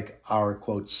just like our,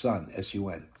 quote, sun,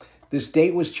 SUN. This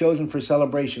date was chosen for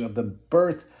celebration of the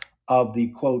birth of the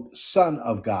quote, Son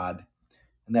of God,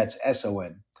 and that's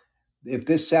SON. If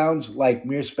this sounds like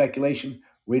mere speculation,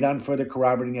 read on further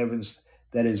corroborating evidence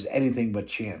that is anything but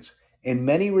chance. In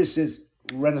many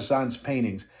Renaissance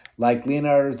paintings, like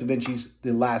Leonardo da Vinci's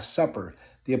The Last Supper,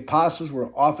 the apostles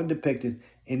were often depicted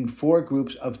in four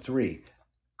groups of three,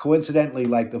 coincidentally,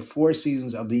 like the four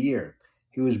seasons of the year.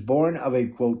 He was born of a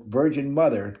quote, virgin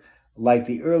mother, like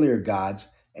the earlier gods,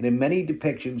 and in many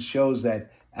depictions shows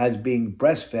that as being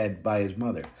breastfed by his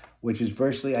mother, which is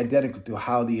virtually identical to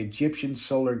how the Egyptian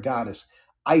solar goddess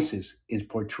Isis is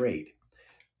portrayed.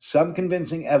 Some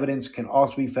convincing evidence can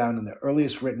also be found in the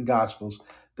earliest written Gospels,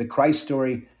 the Christ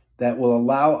story that will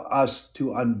allow us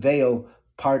to unveil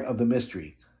part of the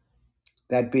mystery.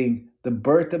 That being, the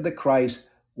birth of the Christ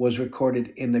was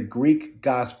recorded in the Greek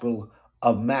Gospel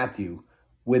of Matthew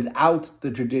without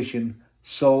the tradition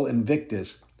Sol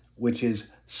Invictus, which is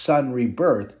sun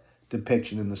rebirth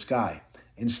depiction in the sky.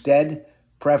 Instead,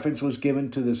 preference was given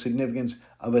to the significance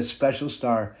of a special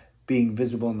star being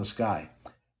visible in the sky.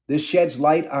 This sheds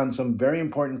light on some very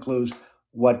important clues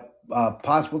what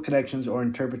possible connections or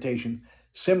interpretation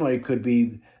similarly could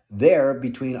be there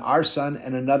between our sun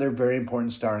and another very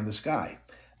important star in the sky,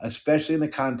 especially in the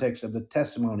context of the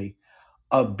testimony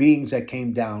of beings that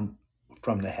came down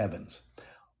from the heavens.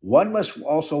 One must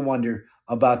also wonder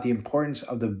about the importance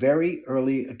of the very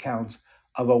early accounts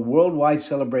of a worldwide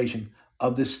celebration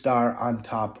of the star on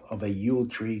top of a Yule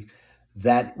tree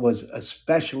that was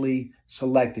especially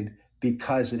selected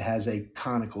because it has a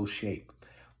conical shape.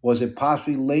 Was it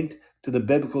possibly linked to the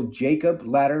biblical Jacob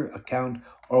ladder account,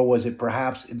 or was it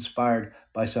perhaps inspired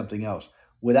by something else?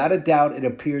 Without a doubt, it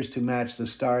appears to match the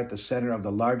star at the center of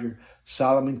the larger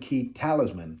Solomon Key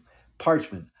talisman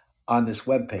parchment on this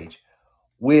webpage,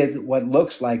 with what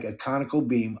looks like a conical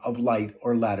beam of light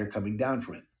or ladder coming down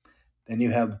from it. Then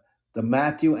you have the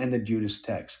Matthew and the Judas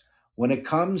text. When it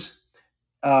comes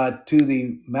to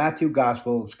the Matthew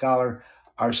Gospel, scholars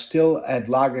are still at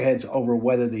loggerheads over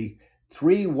whether the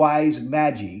three wise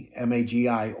magi,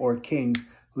 M-A-G-I, or kings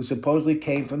who supposedly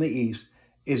came from the east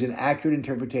is an accurate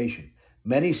interpretation.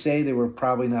 Many say they were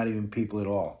probably not even people at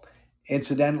all.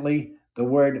 Incidentally, the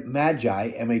word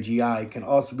magi, M-A-G-I, can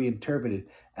also be interpreted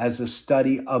as the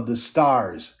study of the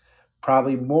stars,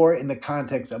 probably more in the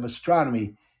context of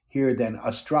astronomy here than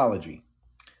astrology.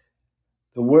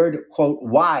 The word, quote,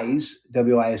 wise,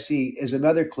 W-I-S-E, is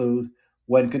another clue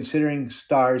when considering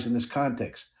stars in this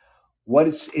context. What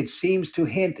it seems to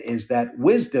hint is that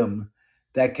wisdom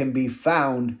that can be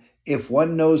found if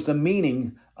one knows the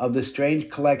meaning of the strange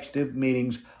collective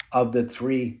meanings of the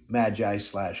three magi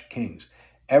slash kings.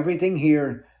 Everything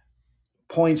here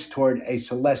points toward a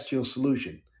celestial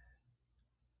solution,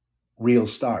 real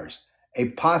stars. A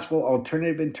possible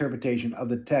alternative interpretation of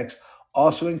the text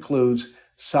also includes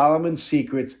Solomon's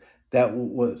secrets that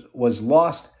was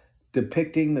lost,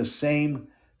 depicting the same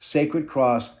sacred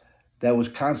cross that was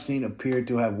Constantine appeared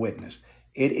to have witnessed.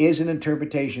 It is an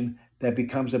interpretation that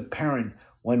becomes apparent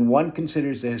when one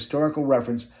considers the historical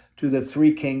reference to the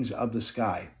three kings of the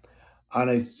sky. On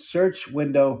a search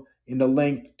window in the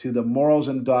link to the Morals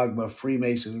and Dogma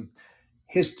Freemason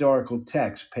historical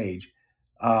text page,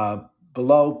 uh,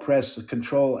 below, press the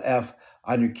Control F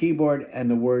on your keyboard and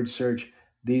the word search,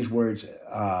 these words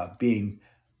being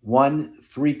one,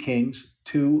 three kings,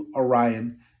 two,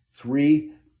 Orion,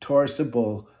 three, Taurus the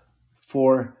bull,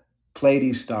 four,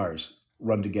 Pleiades stars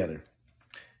run together.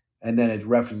 And then it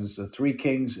references the three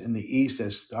kings in the east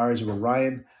as stars of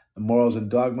Orion, the Morals and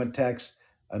Dogma text.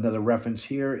 Another reference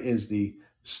here is the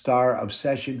star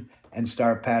obsession and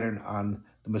star pattern on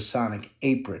the Masonic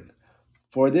apron.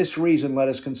 For this reason, let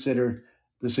us consider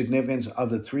the significance of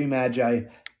the three magi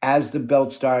as the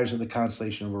belt stars of the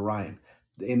constellation of Orion.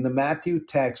 In the Matthew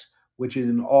text, which is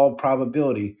in all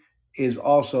probability, is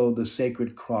also the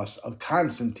sacred cross of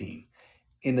Constantine.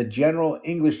 In the general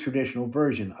English traditional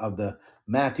version of the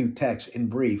Matthew text, in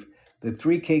brief, the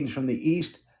three kings from the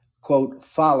east, quote,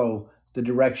 follow the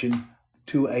direction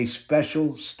to a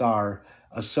special star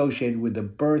associated with the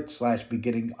birth slash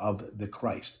beginning of the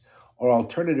Christ. Or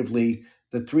alternatively,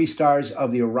 the three stars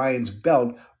of the Orion's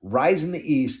belt rise in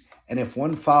the east, and if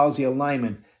one follows the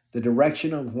alignment, the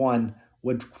direction of one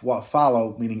would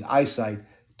follow, meaning eyesight,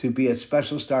 to be a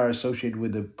special star associated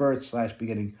with the birth slash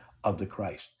beginning of the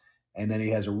Christ. And then he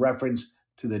has a reference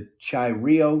to the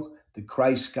Chirio, the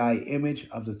Christ sky image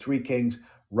of the three kings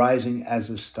rising as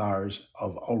the stars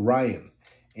of Orion.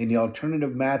 In the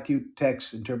alternative Matthew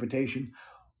text interpretation,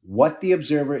 what the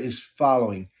observer is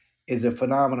following is a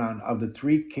phenomenon of the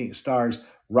three stars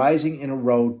rising in a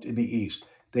row in the east.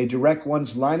 They direct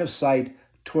one's line of sight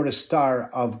toward a star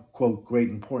of, quote, great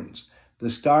importance. the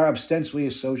star ostensibly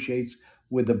associates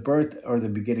with the birth or the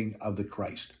beginning of the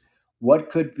Christ. What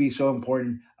could be so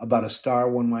important about a star,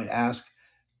 one might ask?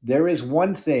 There is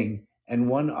one thing and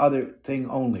one other thing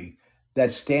only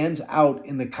that stands out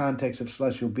in the context of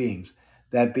celestial beings,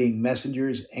 that being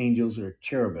messengers, angels, or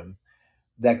cherubim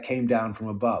that came down from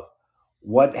above.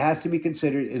 What has to be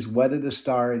considered is whether the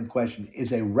star in question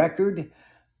is a record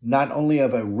not only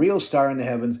of a real star in the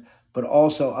heavens, but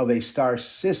also of a star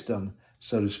system,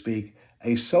 so to speak,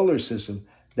 a solar system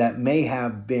that may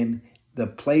have been the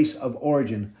place of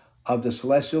origin of the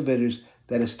celestial visitors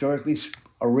that historically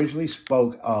originally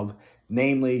spoke of,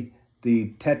 namely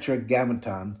the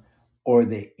Tetragrammaton or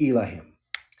the Elohim.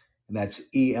 And that's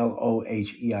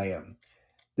Elohim.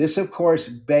 This, of course,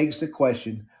 begs the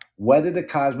question whether the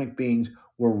cosmic beings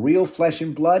were real flesh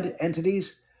and blood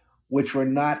entities, which were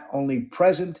not only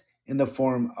present in the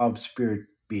form of spirit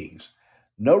beings.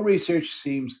 No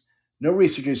no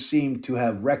researchers seem to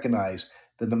have recognized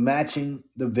the matching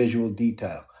the visual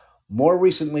detail. More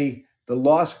recently, the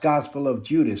Lost Gospel of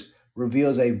Judas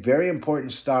reveals a very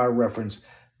important star reference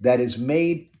that is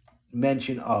made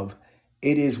mention of.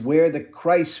 It is where the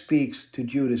Christ speaks to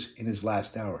Judas in his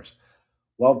last hours.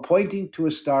 While pointing to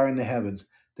a star in the heavens,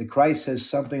 the Christ says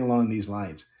something along these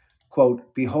lines.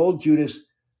 Quote, "Behold, Judas,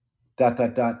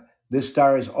 this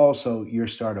star is also your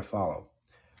star to follow."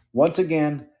 Once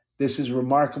again, this is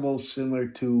remarkable, similar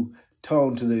to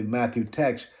tone to the Matthew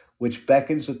text, which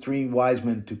beckons the three wise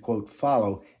men to, quote,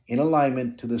 follow in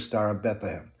alignment to the Star of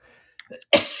Bethlehem.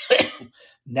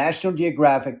 National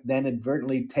Geographic then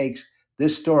advertently takes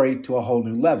this story to a whole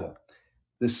new level.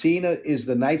 The scene is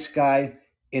the night sky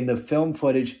in the film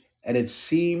footage, and it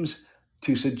seems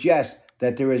to suggest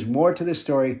that there is more to the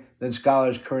story than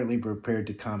scholars currently prepared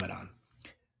to comment on.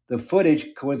 The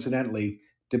footage, coincidentally,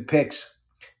 depicts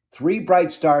three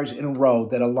bright stars in a row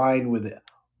that align with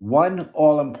one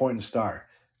all important star.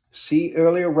 See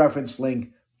earlier reference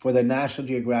link for the National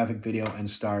Geographic video and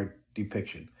star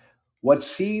depiction. What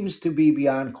seems to be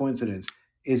beyond coincidence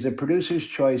is the producer's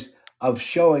choice of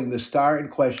showing the star in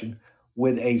question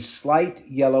with a slight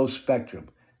yellow spectrum.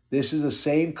 This is the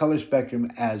same color spectrum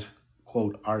as,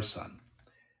 quote, our sun.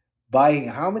 By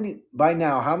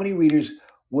now, how many readers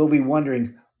will be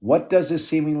wondering what does this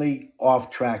seemingly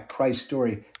off-track Christ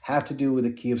story have to do with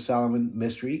the Key of Solomon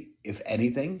mystery, if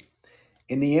anything?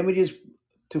 In the images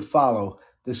to follow,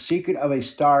 the secret of a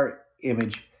star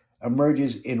image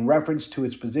emerges in reference to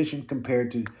its position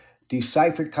compared to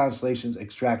deciphered constellations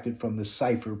extracted from the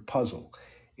cipher puzzle.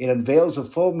 It unveils the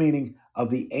full meaning of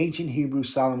the ancient Hebrew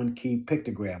Solomon key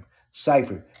pictogram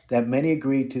cipher that many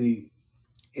agree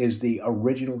is the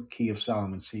original Key of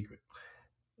Solomon secret.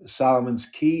 Solomon's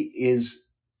key is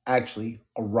actually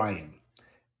Orion.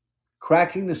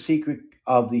 Cracking the secret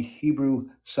of the Hebrew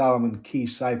Solomon key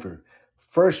cipher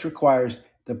first requires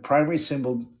the primary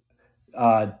symbol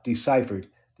deciphered,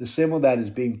 the symbol that is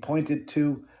being pointed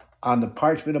to on the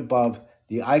parchment above,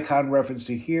 the icon referenced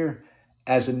to here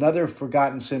as another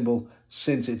forgotten symbol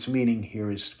since its meaning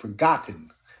here is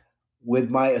forgotten. With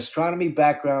my astronomy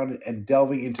background and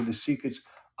delving into the secrets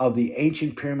of the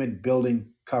ancient pyramid building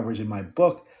covers in my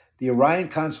book, the Orion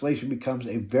constellation becomes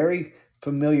a very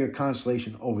familiar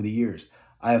constellation over the years.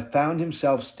 I have found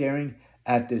himself staring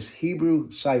at this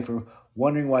Hebrew cipher,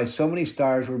 wondering why so many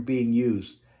stars were being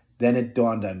used. Then it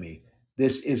dawned on me.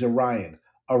 This is Orion.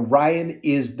 Orion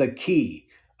is the key.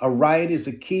 Orion is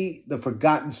the key, the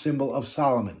forgotten symbol of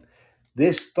Solomon.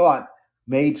 This thought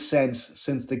made sense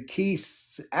since the key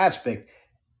aspect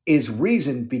is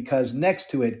reason because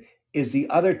next to it is the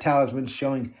other talisman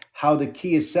showing how the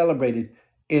key is celebrated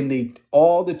in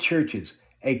all the churches.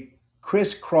 A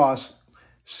crisscross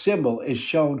symbol is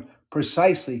shown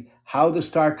precisely how the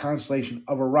star constellation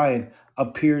of Orion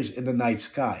appears in the night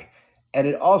sky. And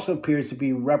it also appears to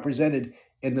be represented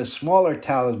in the smaller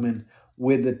talisman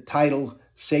with the title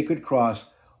Sacred Cross,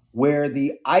 where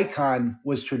the icon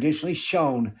was traditionally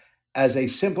shown as a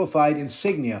simplified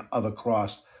insignia of a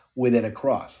cross within a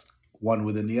cross, one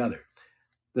within the other.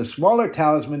 The smaller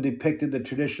talisman depicted the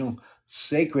traditional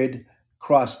sacred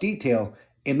cross detail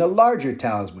in the larger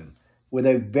talisman, with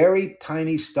a very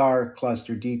tiny star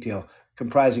cluster detail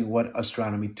comprising what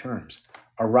astronomy terms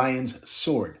Orion's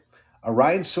sword.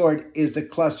 Orion's sword is the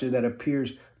cluster that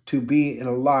appears to be in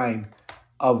a line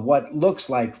of what looks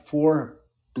like four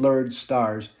blurred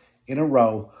stars in a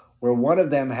row, where one of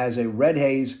them has a red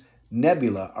haze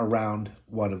nebula around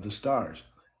one of the stars.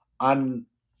 On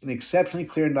an exceptionally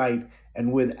clear night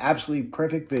and with absolutely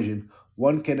perfect vision,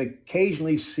 one can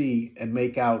occasionally see and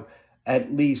make out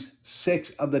at least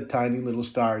six of the tiny little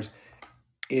stars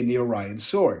in the Orion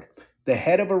sword. The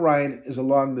head of Orion is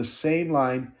along the same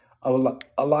line of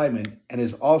alignment and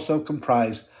is also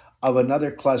comprised of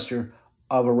another cluster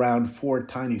of around four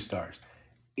tiny stars.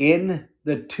 In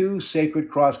the two sacred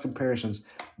cross comparisons,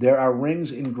 there are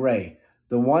rings in gray.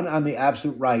 The one on the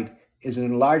absolute right is an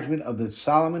enlargement of the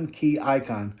Solomon key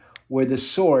icon, where the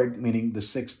sword, meaning the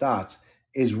six dots,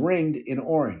 is ringed in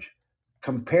orange.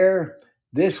 Compare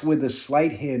this with the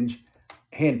slight hint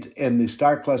in the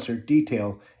star cluster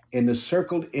detail in the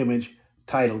circled image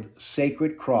titled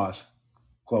Sacred Cross,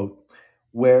 quote,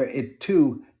 where it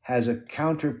too has a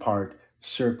counterpart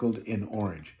circled in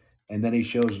orange. And then he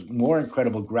shows more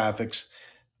incredible graphics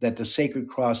that the Sacred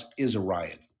Cross is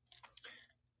Orion.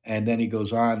 And then he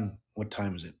goes on. What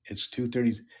time is it? It's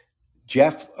 2:30.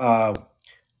 Jeff,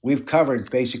 we've covered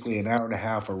basically an hour and a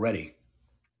half already.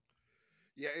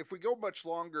 Yeah, if we go much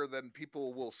longer, then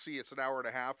people will see it's an hour and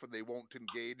a half and they won't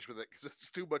engage with it because it's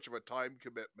too much of a time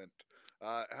commitment.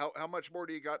 How much more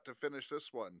do you got to finish this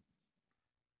one?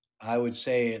 I would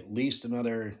say at least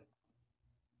another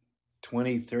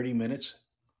 20, 30 minutes.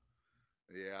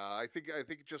 Yeah, I think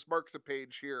just mark the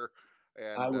page here,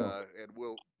 I will. and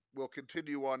we'll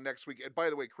continue on next week. And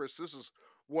by the way, Chris, this is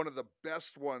one of the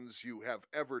best ones you have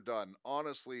ever done.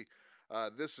 Honestly,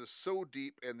 this is so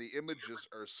deep, and the images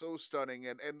are so stunning.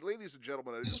 And ladies and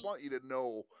gentlemen, I just want you to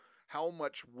know how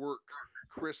much work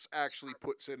Chris actually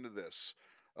puts into this.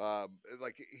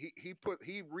 Like he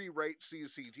rewrites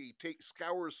these, he takes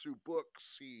scours through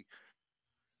books, he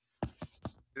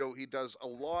does a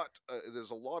lot.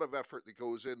 There's a lot of effort that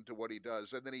goes into what he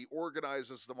does, and then he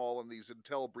organizes them all in these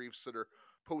intel briefs that are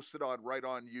posted on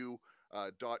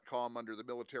rightonU.com under the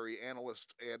military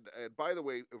analyst. And by the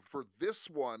way, for this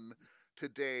one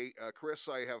today, Chris,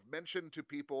 I have mentioned to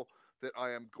people that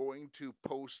I am going to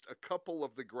post a couple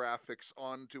of the graphics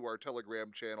onto our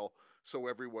Telegram channel so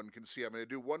everyone can see. I'm going to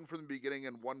do one from the beginning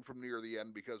and one from near the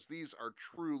end because these are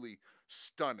truly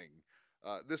stunning.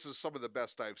 This is some of the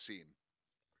best I've seen.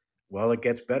 Well, it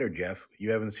gets better, Jeff. You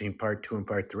haven't seen part two and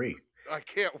part three. I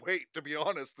can't wait. To be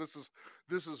honest, this is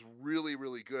really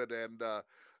really good, and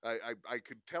I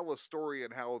could tell a story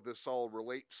and how this all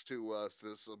relates to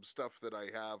some stuff that I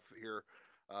have here.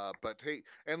 But hey,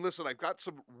 and listen, I've got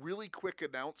some really quick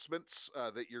announcements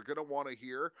that you're going to want to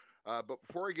hear. But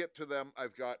before I get to them,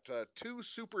 I've got two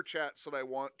super chats that I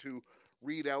want to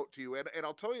read out to you, and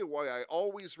I'll tell you why I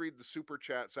always read the super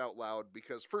chats out loud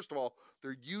because first of all,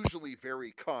 they're usually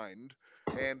very kind,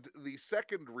 and the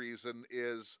second reason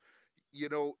is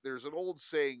there's an old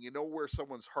saying, where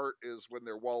someone's heart is when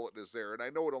their wallet is there. And I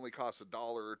know it only costs $1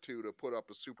 or $2 to put up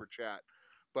a super chat,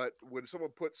 but when someone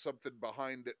puts something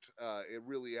behind it, it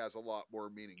really has a lot more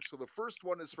meaning. So the first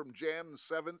one is from Jan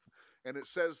 7th, and it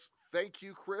says, "Thank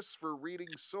you, Chris, for reading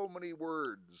so many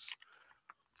words.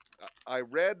 I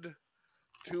read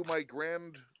to my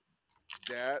grandkids,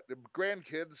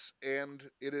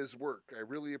 and it is work. I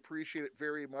really appreciate it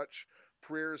very much.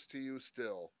 Prayers to you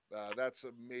still." That's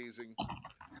amazing.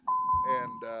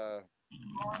 And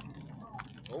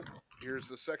oh, here's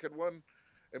the second one.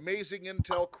 Amazing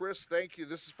intel, Chris. Thank you.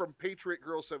 This is from Patriot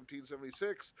Girl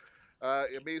 1776.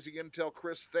 Amazing intel,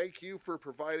 Chris. Thank you for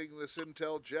providing this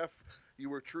intel, Jeff.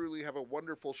 You were truly have a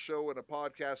wonderful show and a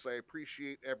podcast. I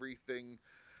appreciate everything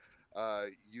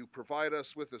you provide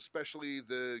us with, especially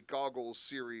the goggles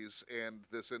series and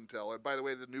this intel. And by the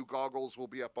way, the new goggles will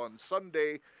be up on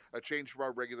Sunday, a change from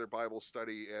our regular Bible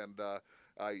study, and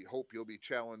I hope you'll be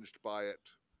challenged by it.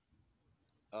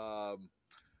 Um,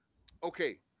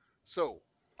 Okay, so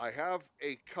I have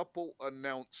a couple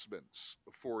announcements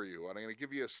for you, and I'm going to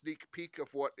give you a sneak peek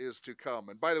of what is to come.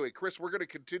 And by the way, Chris, we're going to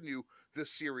continue this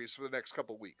series for the next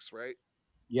couple weeks, right?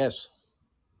 Yes,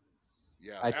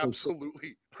 Yeah, I think so.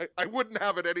 absolutely. I wouldn't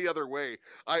have it any other way.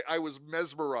 I was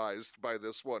mesmerized by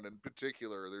this one in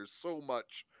particular. There's so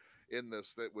much in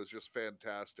this that was just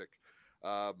fantastic.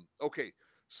 Okay,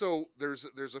 so there's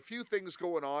a few things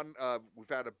going on. We've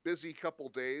had a busy couple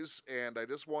days, and I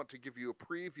just want to give you a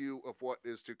preview of what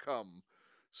is to come.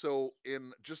 So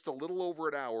in just a little over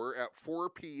an hour at 4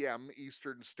 p.m.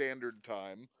 Eastern Standard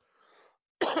Time,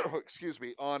 excuse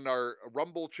me, on our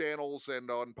Rumble channels and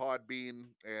on Podbean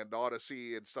and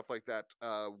Odyssey and stuff like that,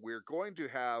 we're going to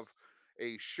have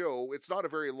a show. It's not a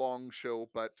very long show,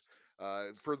 but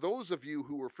for those of you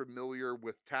who are familiar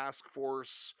with Task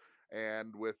Force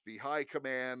and with the High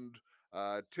Command,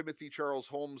 Timothy Charles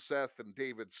Holmseth and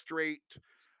David Straight,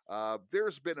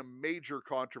 there's been a major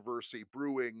controversy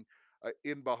brewing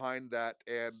in behind that.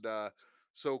 And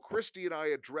so Christy and I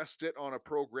addressed it on a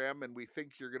program, and we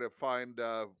think you're going to find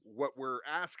what we're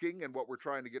asking and what we're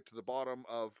trying to get to the bottom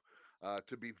of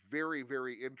to be very,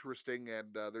 very interesting.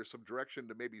 And there's some direction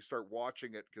to maybe start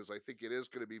watching it because I think it is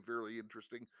going to be very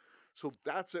interesting. So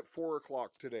that's at 4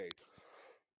 o'clock today.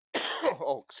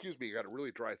 Oh, excuse me, I got a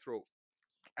really dry throat.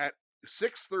 At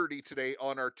 6:30 today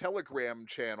on our Telegram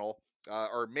channel,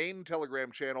 our main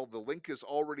Telegram channel. The link is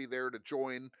already there to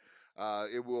join.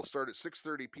 It will start at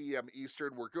 6:30 p.m.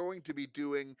 Eastern. We're going to be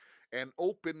doing an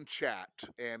open chat,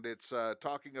 and it's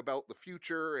talking about the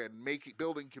future and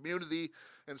building community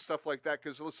and stuff like that.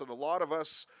 Because listen, a lot of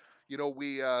us,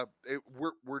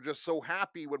 we're just so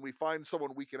happy when we find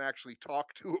someone we can actually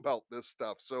talk to about this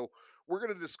stuff. So we're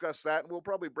going to discuss that, and we'll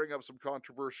probably bring up some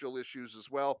controversial issues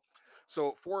as well. So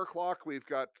at 4 o'clock, we've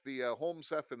got the Home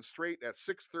Seth and Straight. At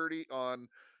 6:30 on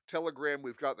Telegram,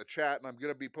 we've got the chat, and I'm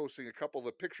going to be posting a couple of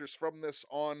the pictures from this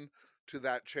on to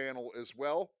that channel as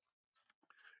well.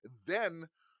 Then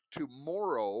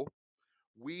tomorrow,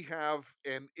 we have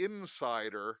an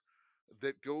insider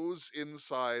that goes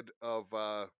inside of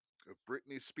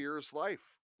Britney Spears'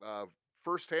 life,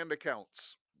 firsthand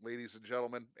accounts, ladies and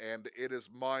gentlemen, and it is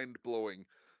mind blowing.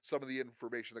 Some of the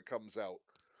information that comes out.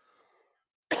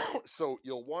 So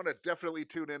you'll want to definitely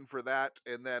tune in for that.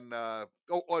 And then,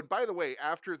 and by the way,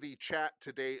 after the chat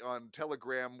today on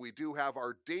Telegram, we do have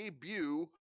our debut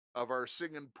of our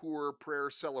Singin' Poor prayer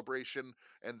celebration,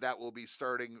 and that will be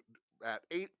starting at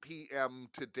 8 p.m.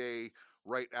 today,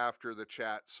 right after the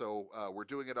chat. So we're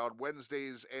doing it on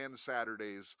Wednesdays and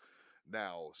Saturdays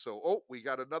now. So, we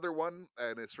got another one,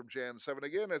 and it's from Jan7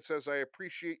 again. It says, I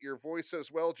appreciate your voice as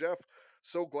well, Jeff.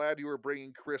 So glad you were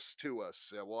bringing Chris to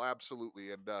us. Yeah, well,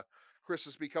 absolutely. And Chris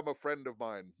has become a friend of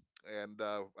mine, and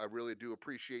I really do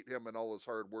appreciate him and all his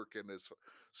hard work and his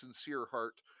sincere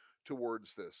heart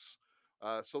towards this.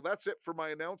 So that's it for my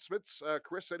announcements.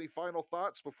 Chris, any final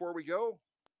thoughts before we go?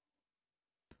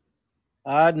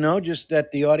 No, just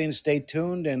that the audience stay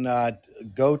tuned and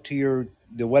go to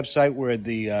the website where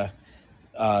the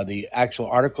actual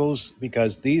articles,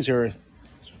 because these are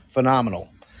phenomenal.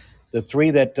 The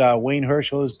three that Wayne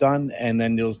Herschel has done, and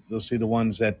then you'll see the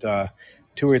ones that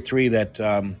two or three that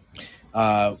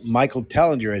Michael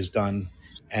Tellinger has done,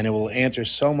 and it will answer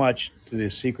so much to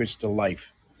the secrets to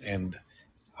life and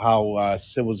how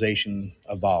civilization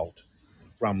evolved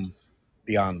from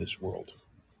beyond this world.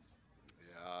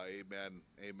 Yeah, amen,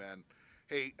 amen.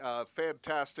 Hey,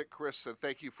 fantastic, Chris, and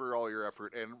thank you for all your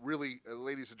effort. And really,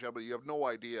 ladies and gentlemen, you have no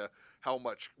idea how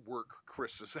much work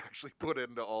Chris has actually put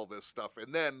into all this stuff.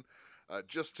 And then,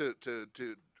 just to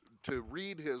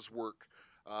read his work,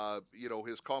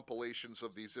 his compilations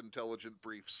of these intelligent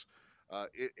briefs.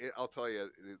 I'll tell you,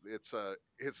 it's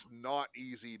not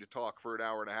easy to talk for an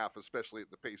hour and a half, especially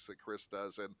at the pace that Chris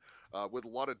does, and with a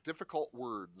lot of difficult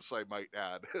words, I might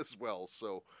add as well.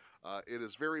 So it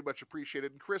is very much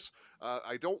appreciated. And Chris,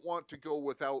 I don't want to go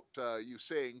without you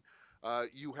saying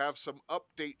you have some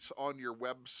updates on your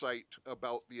website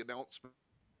about the announcement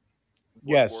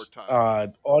one more Yes,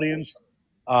 time. audience,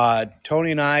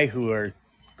 Tony and I, who are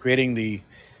creating the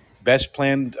best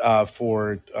plan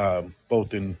for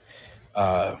both in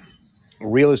uh,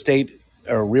 real estate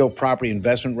or real property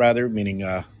investment, rather, meaning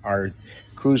our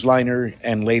cruise liner,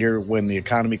 and later when the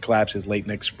economy collapses late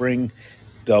next spring,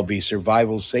 there'll be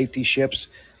survival safety ships.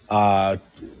 Uh,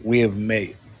 we have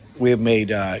made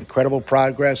incredible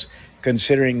progress,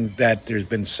 considering that there's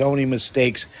been so many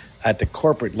mistakes at the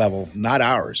corporate level, not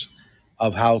ours,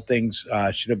 of how things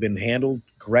should have been handled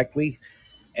correctly,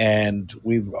 and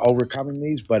we've overcome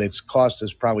these, but it's cost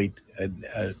us probably an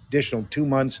additional 2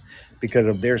 months because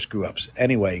of their screw ups.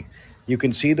 Anyway, you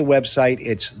can see the website.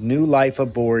 It's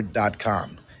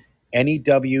newlifeaboard.com.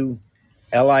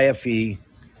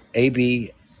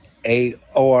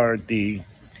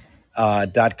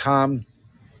 NEWLIFEABAORD.com,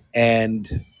 and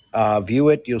view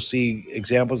it. You'll see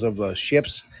examples of the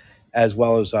ships as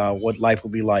well as what life will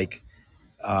be like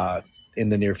in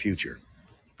the near future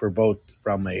for both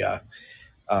from a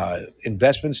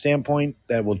investment standpoint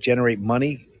that will generate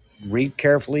money. Read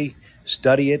carefully,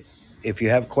 study it. If you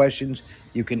have questions,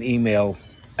 you can email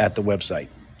at the website.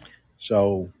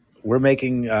 So we're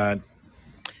making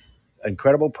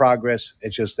incredible progress.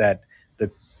 It's just that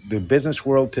the business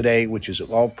world today, which is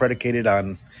all predicated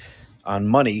on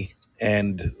money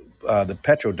and the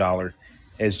petrodollar,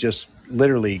 has just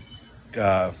literally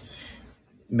uh,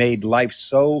 made life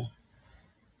so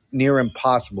near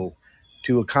impossible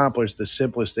to accomplish the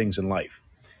simplest things in life.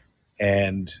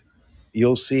 And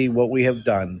you'll see what we have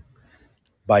done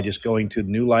by just going to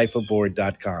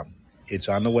newlifeaboard.com. It's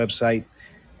on the website,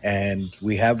 and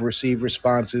we have received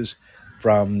responses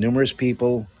from numerous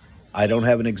people. I don't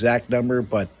have an exact number,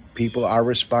 but people are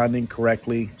responding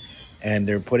correctly, and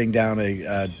they're putting down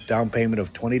a down payment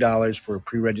of $20 for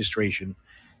pre-registration,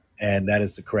 and that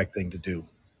is the correct thing to do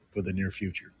for the near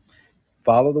future.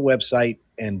 Follow the website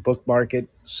and bookmark it,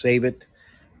 save it,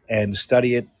 and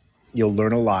study it. You'll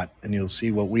learn a lot, and you'll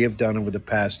see what we have done over the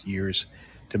past years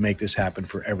to make this happen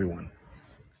for everyone.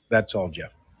 That's all,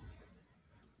 Jeff.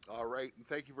 All right, and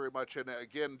thank you very much. And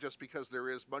again, just because there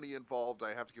is money involved,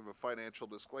 I have to give a financial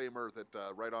disclaimer that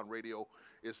Right On Radio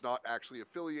is not actually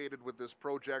affiliated with this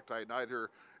project. I neither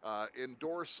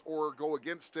endorse or go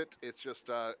against it. It's just,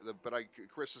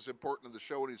 Chris is important to the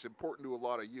show, and he's important to a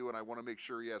lot of you, and I want to make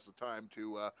sure he has the time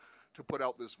to put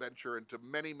out this venture. And to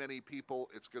many, many people,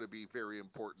 it's going to be very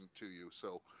important to you.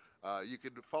 So you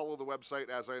can follow the website.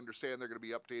 As I understand, they're going to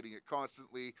be updating it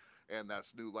constantly, and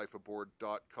that's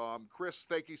newlifeaboard.com. Chris,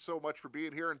 thank you so much for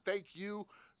being here, and thank you,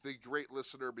 the great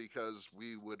listener, because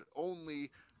we would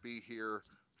only be here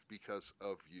because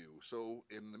of you. So,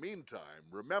 in the meantime,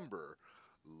 remember,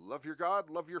 love your God,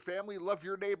 love your family, love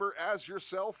your neighbor as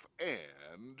yourself,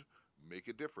 and make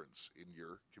a difference in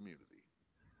your community.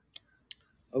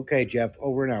 Okay, Jeff,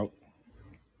 over and out.